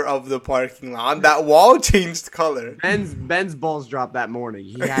color of the parking lot. That wall changed color. Ben's balls dropped that morning.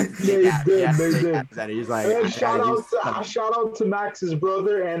 He had to They take did, out. they did. That. He's like, And I shout gotta do out something. shout out to Max's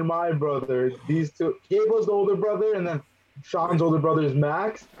brother and my brother. These two. Cable's the older brother, and then Sean's older brother is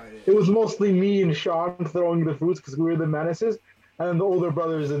Max. It was mostly me and Sean throwing the fruits because we were the menaces, and then the older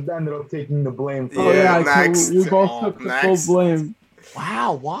brothers ended up taking the blame. For Oh it. yeah, Max- so we both took the Max- full blame.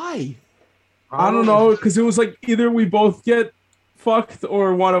 Wow, why? I don't know, because it was like either we both get fucked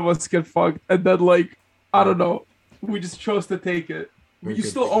or one of us get fucked, and then like I don't know, we just chose to take it. But you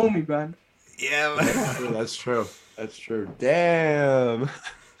still owe me, Ben. Yeah, man. That's true. That's true. Damn.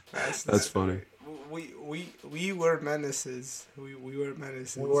 That's funny. We were menaces. We were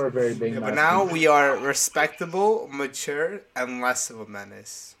menaces. We were very big. Yeah, but now we are respectable, mature, and less of a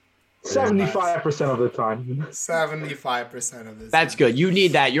menace. 75% of the time. 75% of this. That's good. You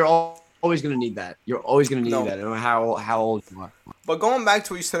need that. You're always gonna need that. You're always gonna need No. that. No matter how old you are. But going back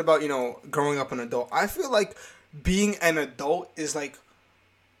to what you said about, growing up an adult, I feel like being an adult is like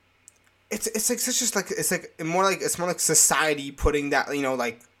it's more like society putting that,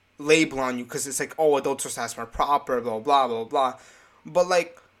 like label on you, because it's like, oh, adults are that's more proper, blah blah blah blah. But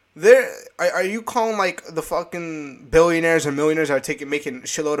like are you calling like the fucking billionaires or millionaires that are making a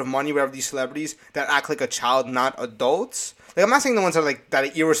shitload of money, whatever, these celebrities that act like a child, not adults? Like, I'm not saying the ones that are like that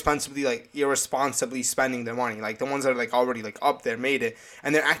are irresponsibly spending their money. Like the ones that are like already like up there, made it,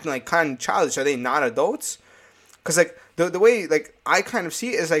 and they're acting like kind of childish. Are they not adults? Because like the way like I kind of see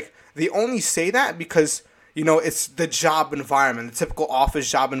it is like they only say that because it's the job environment, the typical office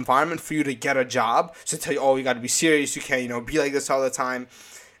job environment for you to get a job. So they tell you, oh, you got to be serious. You can't be like this all the time,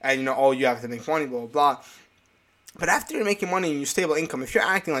 and oh, you have to make money, blah blah blah. But after you're making money and you stable income, if you're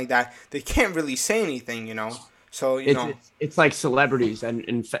acting like that, they can't really say anything, So it's like celebrities, and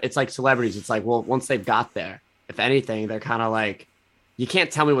it's like celebrities. It's like, well, once they've got there, if anything, they're kind of like, you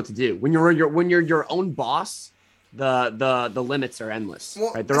can't tell me what to do. When you're your own boss, the limits are endless.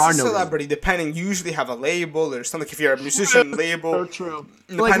 Well, right? There are no celebrity. Depending, you usually have a label or something. If you're a musician, label. So true.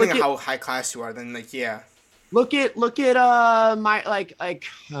 Depending on how high class you are, then like yeah. Look at my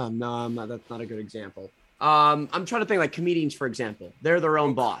oh no, I'm not, that's not a good example. I'm trying to think like comedians, for example. They're their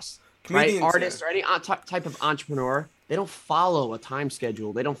own boss. Right, artists or any type of entrepreneur, they don't follow a time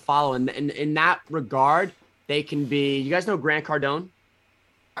schedule. They don't follow, and in that regard, they can be. You guys know Grant Cardone?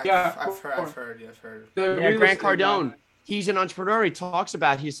 Yeah, I've heard. Yeah, Grant Cardone. He's an entrepreneur. He talks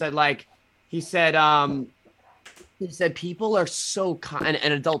about. He said people are so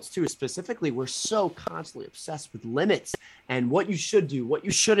and adults too, specifically, we're so constantly obsessed with limits and what you should do, what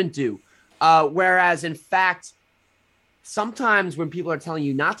you shouldn't do. Whereas in fact, sometimes when people are telling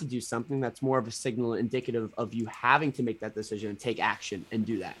you not to do something, that's more of a signal indicative of you having to make that decision and take action and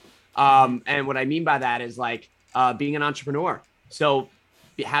do that. And what I mean by that is like being an entrepreneur. So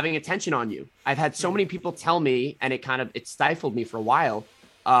having attention on you. I've had so many people tell me, and it stifled me for a while.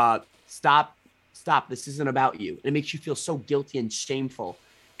 Stop. This isn't about you. And it makes you feel so guilty and shameful.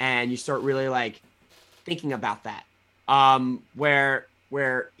 And you start really like thinking about that. Where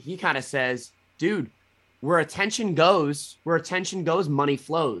he kind of says, dude, where attention goes, money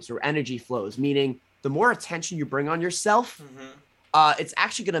flows or energy flows, meaning the more attention you bring on yourself, it's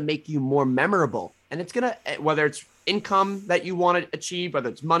actually going to make you more memorable. And it's going to, whether it's income that you want to achieve, whether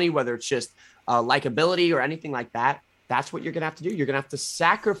it's money, whether it's just likability or anything like that, that's what you're going to have to do. You're going to have to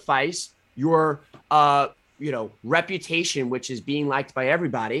sacrifice your, reputation, which is being liked by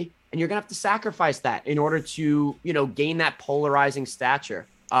everybody. And you're going to have to sacrifice that in order to, gain that polarizing stature.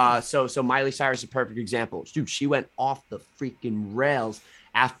 So Miley Cyrus is a perfect example. Dude, she went off the freaking rails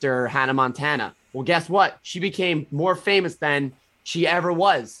after Hannah Montana. Well, guess what? She became more famous than she ever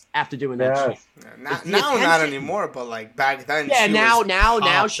was after doing that shit. Now not anymore, but like back then. Yeah, she now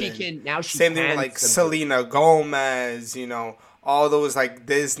was she popping. can. Now she Same thing can with like simply- Selena Gomez. You know, all those like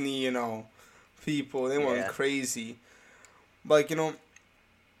Disney. You know, people they went crazy. But like, you know,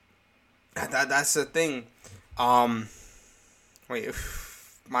 that's the thing. Wait,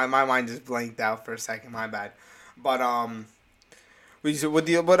 my mind just blanked out for a second. My bad. But with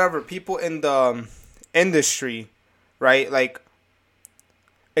the whatever people in the industry, right? Like,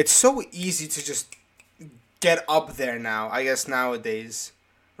 it's so easy to just get up there now. I guess nowadays,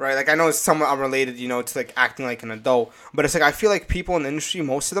 right? Like, I know it's somewhat unrelated, you know, to like acting like an adult, but it's like I feel like people in the industry,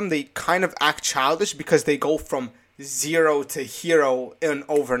 most of them, they kind of act childish because they go from zero to hero in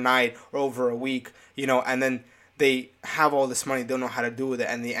overnight or over a week, you know, and then they have all this money, they don't know how to do with it,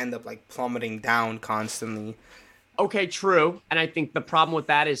 and they end up like plummeting down constantly. Okay, true. And I think the problem with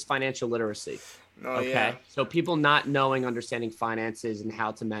that is financial literacy. Okay. So people not knowing, understanding finances and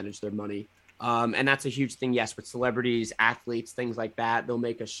how to manage their money. And that's a huge thing. Yes, with celebrities, athletes, things like that, they'll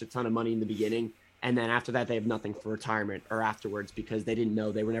make a shit ton of money in the beginning. And then after that, they have nothing for retirement or afterwards because they didn't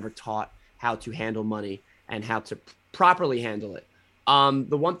know, they were never taught how to handle money and how to properly handle it.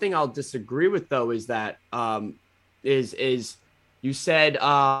 The one thing I'll disagree with though is that is you said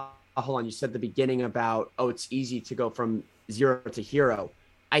hold on, you said the beginning about it's easy to go from zero to hero.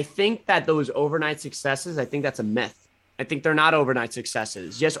 I think that those overnight successes, I think that's a myth. I think they're not overnight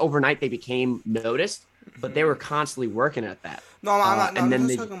successes. Just overnight they became noticed, but they were constantly working at that. No, I'm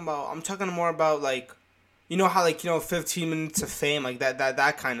not. I'm talking more about like, you know how like, you know, 15 minutes of fame, like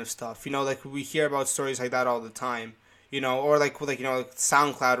that kind of stuff. You know, like we hear about stories like that all the time. You know, or like you know, like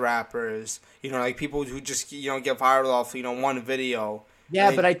SoundCloud rappers. You know, like people who just, you know, get viral off, you know, one video.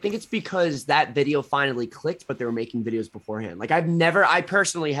 Yeah, but I think it's because that video finally clicked, but they were making videos beforehand. Like I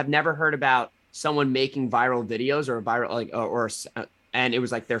personally have never heard about someone making viral videos or a viral like and it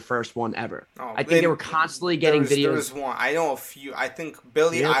was like their first one ever. I think they were constantly getting videos. There was one. I know a few. I think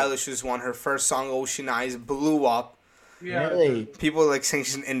Billie Eilish was one. Her first song, Ocean Eyes, blew up. Yeah. Really? People like saying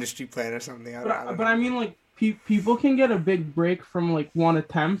she's an industry plan or something. But I mean, like people can get a big break from like one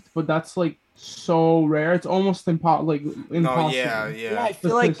attempt, but that's like so rare. It's almost impossible. No, yeah. I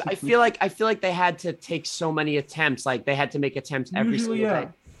feel like they had to take so many attempts. Like they had to make attempts every single day.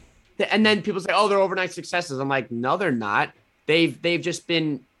 And then people say, "Oh, they're overnight successes." I'm like, "No, they're not. They've just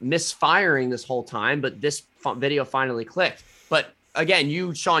been misfiring this whole time, but this video finally clicked." But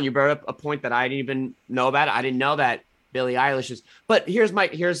again, Sean, you brought up a point that I didn't even know about. I didn't know that Billie Eilish is. But here's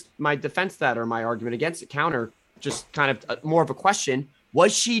my defense to that, or my argument against it. Counter, just kind of more of a question.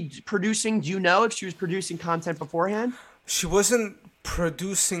 Was she producing? Do you know if she was producing content beforehand? She wasn't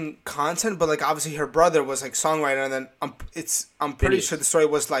producing content, but like obviously her brother was like songwriter, and then I'm pretty sure the story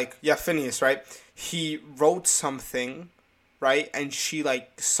was like Phineas, right? He wrote something, right, and she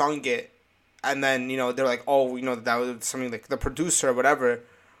like sung it, and then you know they're like, oh, you know that was something like the producer or whatever,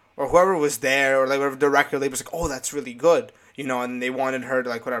 or whoever was there, or like whatever the record label was like, oh, that's really good, you know, and they wanted her to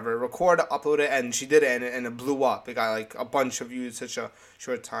like whatever record it, upload it, and she did it, and it blew up. It got like a bunch of views in such a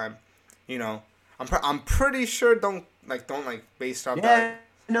short time, you know. I'm pretty sure don't base it off that.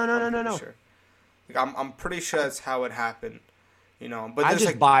 No. Sure. Like, I'm pretty sure that's how it happened, you know. But I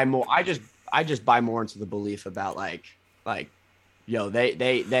just buy more. I just buy more into the belief about like, yo,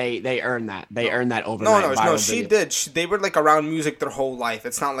 they earned that. They earned that overnight. No. She did. They were like around music their whole life.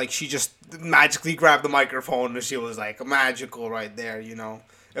 It's not like she just magically grabbed the microphone and she was like magical right there, you know.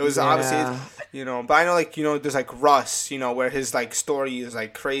 It was obviously, you know. But I know like, you know, there's like Russ, you know, where his like story is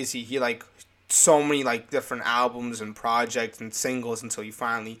like crazy. He like so many like different albums and projects and singles until he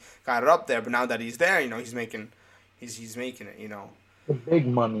finally got it up there. But now that he's there, you know, he's making it, you know. The big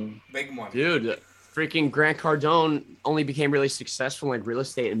money. Dude, freaking Grant Cardone only became really successful in like real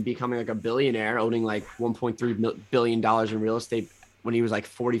estate and becoming like a billionaire, owning like $1.3 billion in real estate when he was like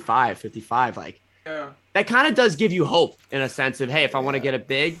 45, 55. Like, that kind of does give you hope in a sense of, hey, if I want to get it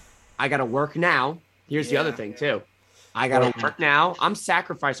big, I got to work now. Here's the other thing too. I got to work now. I'm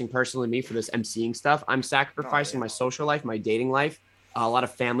sacrificing personally me for this emceeing stuff. I'm sacrificing my social life, my dating life, a lot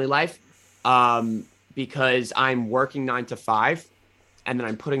of family life, because I'm working 9 to 5, and then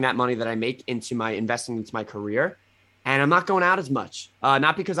I'm putting that money that I make investing into my career, and I'm not going out as much.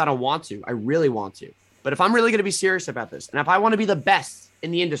 Not because I don't want to. I really want to. But if I'm really going to be serious about this, and if I want to be the best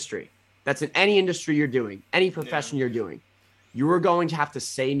in the industry, that's in any industry you're doing, any profession you're doing, you are going to have to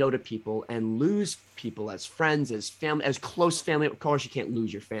say no to people and lose people as friends, as family, as close family. Of course, you can't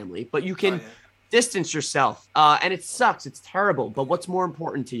lose your family, but you can distance yourself. And it sucks. It's terrible. But what's more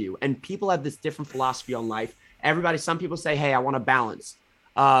important to you? And people have this different philosophy on life. Some people say, hey, I want to balance.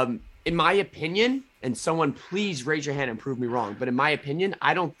 In my opinion, and someone please raise your hand and prove me wrong, but in my opinion,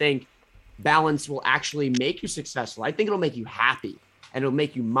 I don't think balance will actually make you successful. I think it'll make you happy, and it'll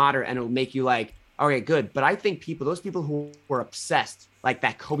make you moderate, and it'll make you like, okay, good. But I think those people who were obsessed, like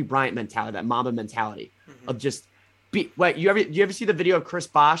that Kobe Bryant mentality, that Mamba mentality of just you ever see the video of Chris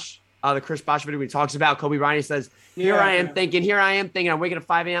Bosh? The Chris Bosh video where he talks about Kobe Bryant. He says, here I am thinking, I'm waking up at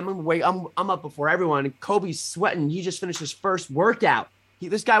 5 a.m. I'm up before everyone. And Kobe's sweating. He just finished his first workout.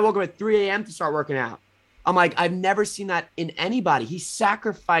 This guy woke up at 3 a.m. to start working out. I'm like, I've never seen that in anybody. He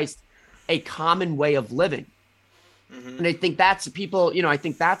sacrificed a common way of living. And I think that's people, I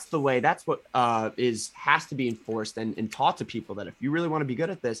think that's the way, that's what has to be enforced and taught to people, that if you really want to be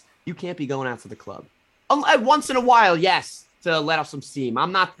good at this, you can't be going out to the club. Once in a while, yes, to let off some steam.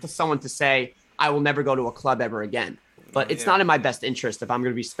 I'm not someone to say I will never go to a club ever again, but it's not in my best interest if I'm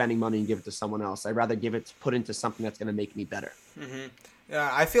going to be spending money and give it to someone else. I'd rather put into something that's going to make me better. Yeah,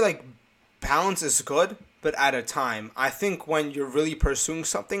 I feel like balance is good, but at a time. I think when you're really pursuing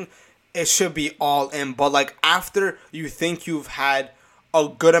something, it should be all in. But like after you think you've had a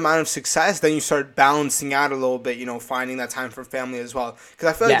good amount of success, then you start balancing out a little bit, finding that time for family as well. Because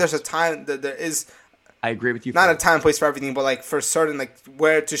I feel like there's a time that there is. I agree with you. Not a time and place for everything, but like for certain, like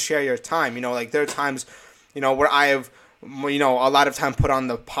where to share your time. Like there are times, where I have, a lot of time put on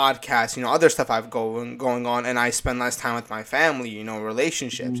the podcast, other stuff I've going on, and I spend less time with my family,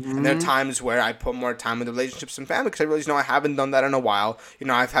 relationships. And there are times where I put more time with relationships and family because I realize, I haven't done that in a while.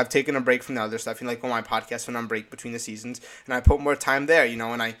 I've taken a break from the other stuff, like on my podcast when I'm break between the seasons, and I put more time there,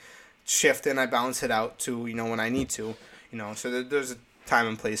 and I shift and I balance it out to, when I need to, so there's a time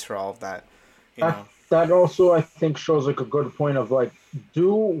and place for all of that, That also, I think, shows like a good point of like,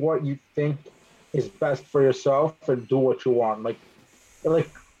 do what you think is best for yourself and do what you want. Like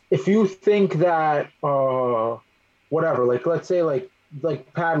if you think that whatever, like let's say like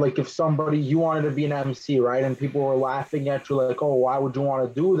Pat, like if you wanted to be an MC, right, and people were laughing at you like, oh, why would you want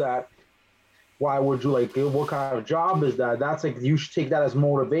to do that? Why would you, like, what kind of job is that? That's like, you should take that as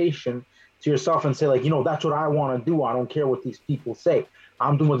motivation to yourself and say like, that's what I want to do. I don't care what these people say.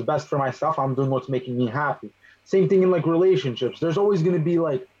 I'm doing what's best for myself. I'm doing what's making me happy. Same thing in like relationships. There's always going to be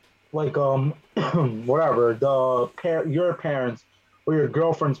like whatever, your parents or your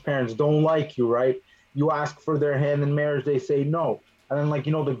girlfriend's parents don't like you, right? You ask for their hand in marriage, they say no. And then like,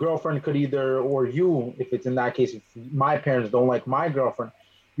 the girlfriend could either, or you, if it's in that case, if my parents don't like my girlfriend,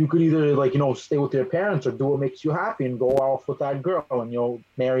 you could either like, stay with your parents or do what makes you happy and go off with that girl and,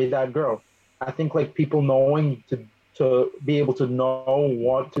 marry that girl. I think like people knowing to be able to know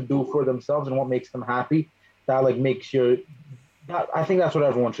what to do for themselves and what makes them happy, that like makes I think that's what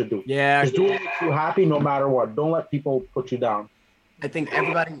everyone should do. Yeah. Just do what makes you happy no matter what. Don't let people put you down. I think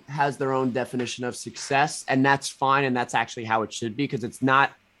everybody has their own definition of success, and that's fine, and that's actually how it should be, because it's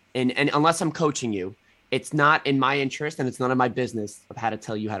not, and unless I'm coaching you, it's not in my interest and it's none of my business of how to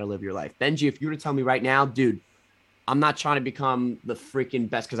tell you how to live your life. Benji, if you were to tell me right now, dude, I'm not trying to become the freaking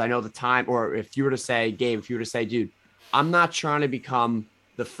best because I know the time, or if you were to say, Gabe, if you were to say, dude, I'm not trying to become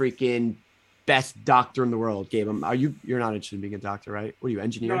the freaking best doctor in the world. Gabe, you're not interested in being a doctor, right? What are you,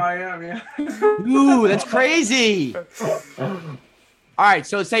 engineer? No, I am, yeah. Ooh, that's crazy. All right,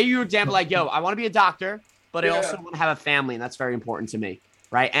 so say your example, like, yo, I want to be a doctor, but I also want to have a family, and that's very important to me,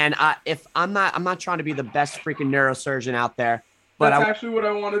 right? And if I'm not trying to be the best freaking neurosurgeon out there, but that's actually what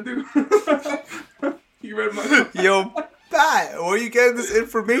I want to do. You read my Yo, Pat, where are you getting this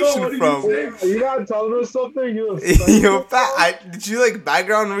information from? Are you not telling us something? Yo, Pat, did you like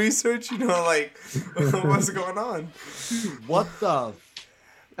background research? Like what's going on? What the?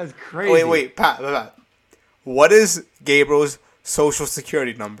 That's crazy. Wait, Pat. What is Gabriel's social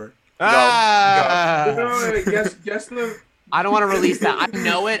security number? Guess the. I don't want to release that.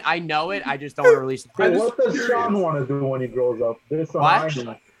 I know it. I just don't want to release it. What does Sean want to do when he grows up?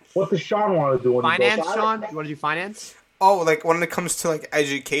 What does Sean want to do when he grows up? Finance, Sean? You want to do finance? Oh, like when it comes to like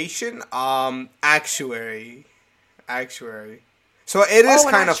education, actuary. So it is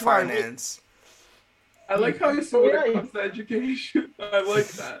kind of finance. I like how you said when it comes to education. I like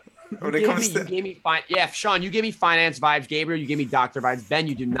that. You gave me Sean, you gave me finance vibes. Gabriel, you gave me doctor vibes. Ben,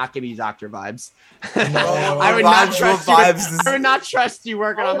 you do not give me doctor vibes. I would not trust you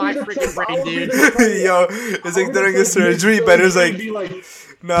working on my freaking brain, dude. Yo, it's like during a surgery, Ben's like,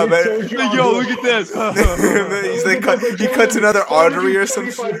 no, man. Yo, look at this. He's like, he cuts another artery or some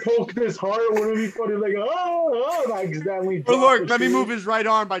shit. If I poke this heart, wouldn't it be funny? Like, I accidentally. Or look, let me move his right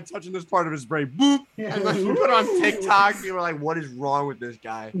arm by touching this part of his brain. Boop. And then we put on TikTok. You were like, what is wrong with this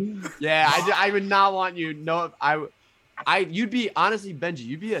guy? Yeah, I would not want you. No, you'd be honestly, Benji,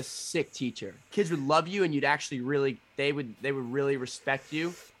 you'd be a sick teacher. Kids would love you, and you'd actually they would really respect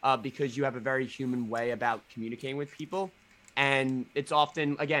you because you have a very human way about communicating with people. And it's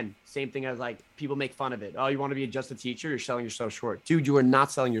often, again, same thing as like people make fun of it. Oh, you want to be just a teacher? You're selling yourself short. Dude, you are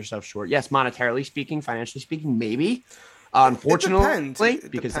not selling yourself short. Yes, monetarily speaking, financially speaking, maybe. Unfortunately,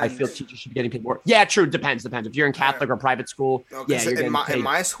 because I feel teachers should be getting paid more. Yeah, true. Depends. If you're in Catholic or private school, yeah, you're getting paid. In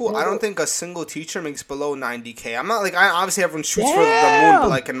my school, I don't think a single teacher makes below $90K. I'm not like obviously everyone shoots for the moon, but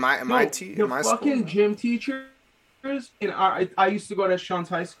like in my fucking gym teachers. And I used to go to Sean's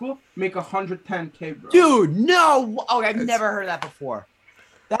high school, make 110K, bro. Dude, no. Oh, I've never heard that before.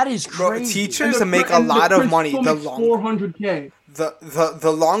 That is crazy. Bro, teachers make a lot of money. The 400K.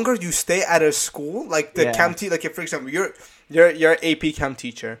 The longer you stay at a school, like the chem teacher, like if for example you're AP chem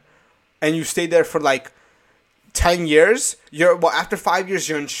teacher, and you stay there for like 10 years, after 5 years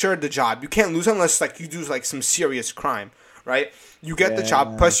you're insured the job. You can't lose unless like you do like some serious crime, right? You get the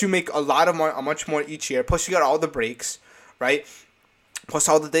job, plus you make much more each year. Plus you got all the breaks, right? Plus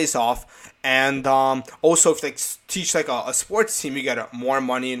all the days off. And also, if you teach like a sports team, you get more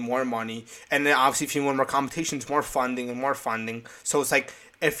money. And then obviously, if you win more competitions, more funding. So it's like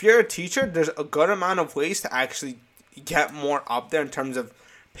if you're a teacher, there's a good amount of ways to actually get more up there in terms of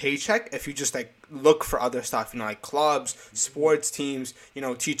paycheck. If you just like look for other stuff, like clubs, sports teams,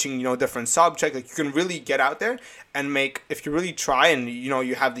 teaching, different subjects. Like you can really get out there and make, if you really try and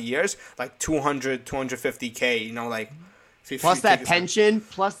you have the years, like 250K. Like. Plus that pension,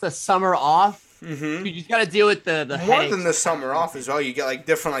 plus the summer off. Mm-hmm. You just got to deal with the more headaches. than the summer off as well. You get like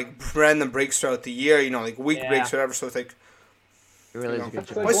different like random breaks throughout the year. Like week breaks or whatever. So it's like it really is a good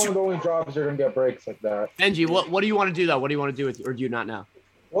job. Like one of the only jobs you're gonna get breaks like that. Benji, what do you want to do though? What do you want to do with, or do you not know?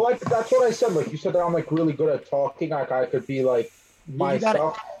 Well, like that's what I said. Like you said that I'm like really good at talking. Like I could be like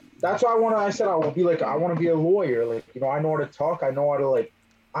myself. That's why I said I will be like I want to be a lawyer. Like I know how to talk. I know how to like.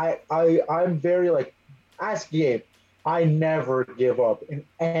 I'm very like ask Gabe. I never give up in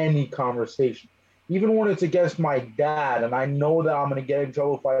any conversation, even when it's against my dad, and I know that I'm gonna get in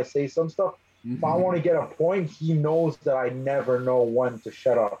trouble if I say some stuff. Mm-hmm. If I want to get a point, he knows that I never know when to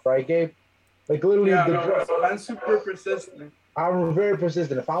shut up, right, Gabe? Like literally, I'm super persistent. I'm very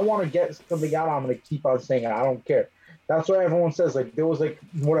persistent. If I want to get something out, I'm gonna keep on saying it. I don't care. That's why everyone says like there was like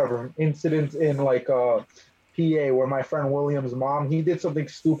whatever incident in like PA where my friend William's mom, he did something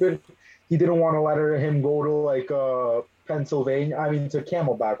stupid. He didn't want to let him go to like Pennsylvania. I mean to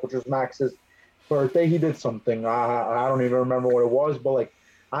Camelback, which was Max's birthday. He did something. I don't even remember what it was, but like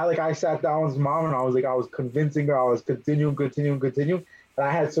I sat down with his mom and I was convincing her. I was continuing. And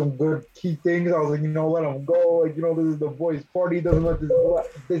I had some good key things. I was like, let him go. Like, this is the boys' party.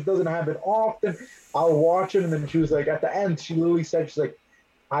 This doesn't happen often. I'll watch it. And then she was like, at the end, she literally said, she's like,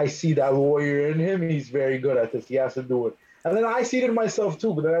 I see that lawyer in him. He's very good at this. He has to do it. And then I see it in myself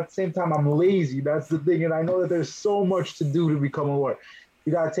too, but then at the same time, I'm lazy. That's the thing. And I know that there's so much to do to become a lawyer.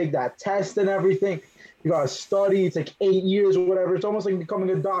 You got to take that test and everything. You got to study. It's like 8 years or whatever. It's almost like becoming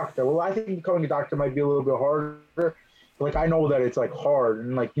a doctor. Well, I think becoming a doctor might be a little bit harder. Like, I know that it's like hard.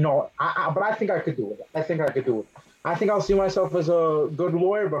 And like, but I think I could do it. I think I'll see myself as a good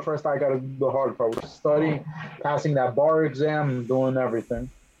lawyer, but first I got to do the hard part, which is studying, passing that bar exam, and doing everything.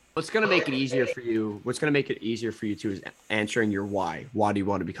 What's going to make it easier for you? What's going to make it easier for you too is answering your why. Why do you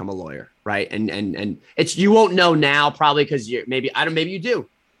want to become a lawyer, right? And it's you won't know now probably because maybe you do,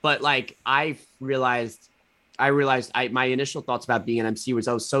 but like I realized my initial thoughts about being an MC was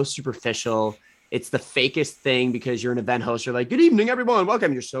I was so superficial. It's the fakest thing because you're an event host. You're like, good evening, everyone,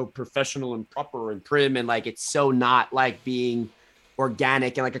 welcome. You're so professional and proper and prim, and like it's so not like being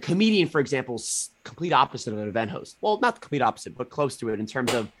organic. And like a comedian, for example, is complete opposite of an event host. Well, not the complete opposite, but close to it in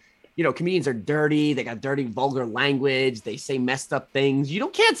terms of. Comedians are dirty. They got dirty, vulgar language. They say messed up things. You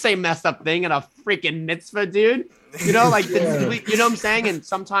can't say messed up thing in a freaking mitzvah, dude. Like, you know what I'm saying? And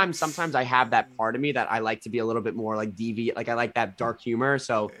sometimes I have that part of me that I like to be a little bit more like deviant. Like I like that dark humor.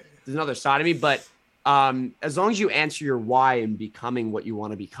 So there's another side of me. But as long as you answer your why and becoming what you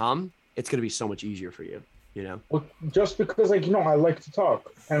want to become, it's going to be so much easier for you. Well, just because like I like to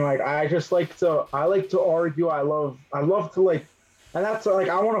talk and like I like to argue. I love to like. And that's like,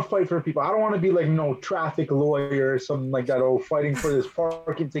 I want to fight for people. I don't want to be like no traffic lawyer or something like that. Fighting for this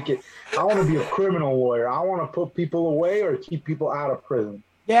parking ticket. I want to be a criminal lawyer. I want to put people away or keep people out of prison.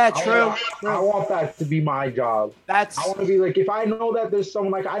 Yeah, true. I want that to be my job. I want to be like, if I know that there's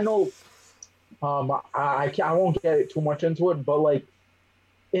someone like, I know, I won't get too much into it, but like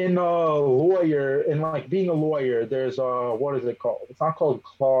in a lawyer, in like being a lawyer, there's what is it called? It's not called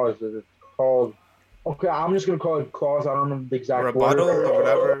clauses. It's called, Okay, I'm just gonna call it clause. I don't remember the exact Rebuttal word. or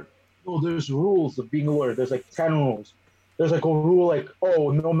whatever. Oh, there's rules of being a lawyer. There's like 10 rules. There's like a rule like,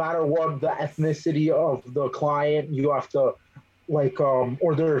 oh, no matter what the ethnicity of the client, you have to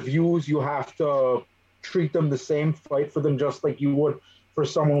or their views, you have to treat them the same, fight for them just like you would for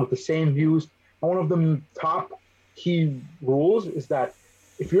someone with the same views. And one of the top key rules is that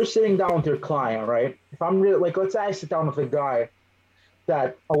if you're sitting down with your client, right? If I'm really like, let's say I sit down with a guy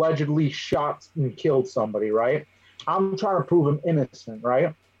that allegedly shot and killed somebody, right? I'm trying to prove him innocent,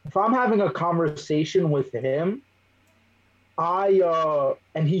 right? If I'm having a conversation with him,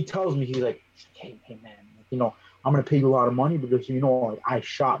 and he tells me, he's like, hey man, I'm gonna pay you a lot of money because like, I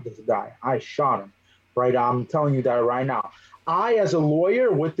shot this guy. I shot him. Right? I'm telling you that right now. I, as a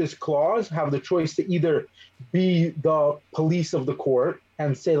lawyer with this clause, have the choice to either be the police of the court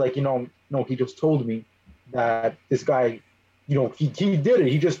and say, like, no, he just told me that this guy, he did it.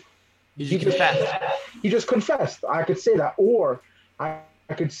 He just confessed. I could say that, or I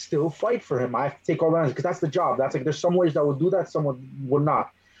could still fight for him. I have to take all that because that's the job. That's like there's some ways that would do that, some would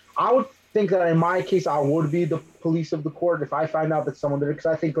not. I would think that in my case, I would be the police of the court if I find out that someone did it, because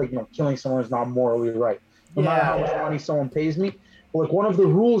I think killing someone is not morally right, no matter how much money someone pays me. But like one of the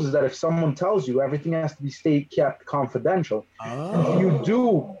rules is that if someone tells you, everything has to be kept confidential. And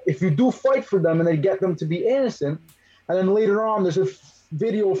if you do fight for them and they get them to be innocent, and then later on there's a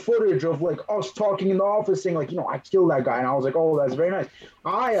video footage of like us talking in the office saying like, I killed that guy, and I was like, oh, that's very nice.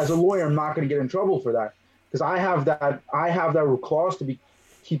 I, as a lawyer, am not going to get in trouble for that because I have that clause to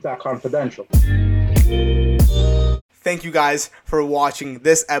keep that confidential. Thank you guys for watching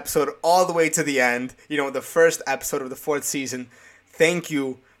this episode all the way to the end. The first episode of the 4th season. Thank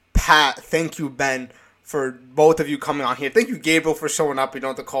you, Pat. Thank you, Ben, for both of you coming on here. Thank you, Gabriel, for showing up,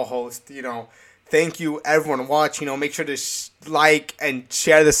 the co-host, Thank you, everyone watching. Make sure to like and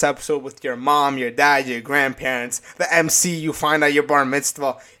share this episode with your mom, your dad, your grandparents, the MC you find at your bar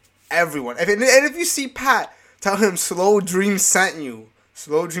mitzvah, everyone. And if you see Pat, tell him Slow Dream sent you.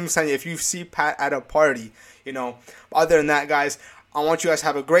 Slow Dream sent you. If you see Pat at a party, Other than that, guys, I want you guys to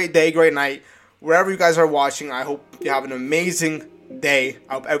have a great day, great night. Wherever you guys are watching, I hope you have an amazing day.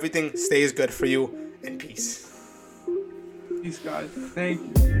 I hope everything stays good for you. And peace. Peace, guys. Thank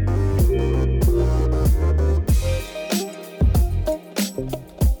you.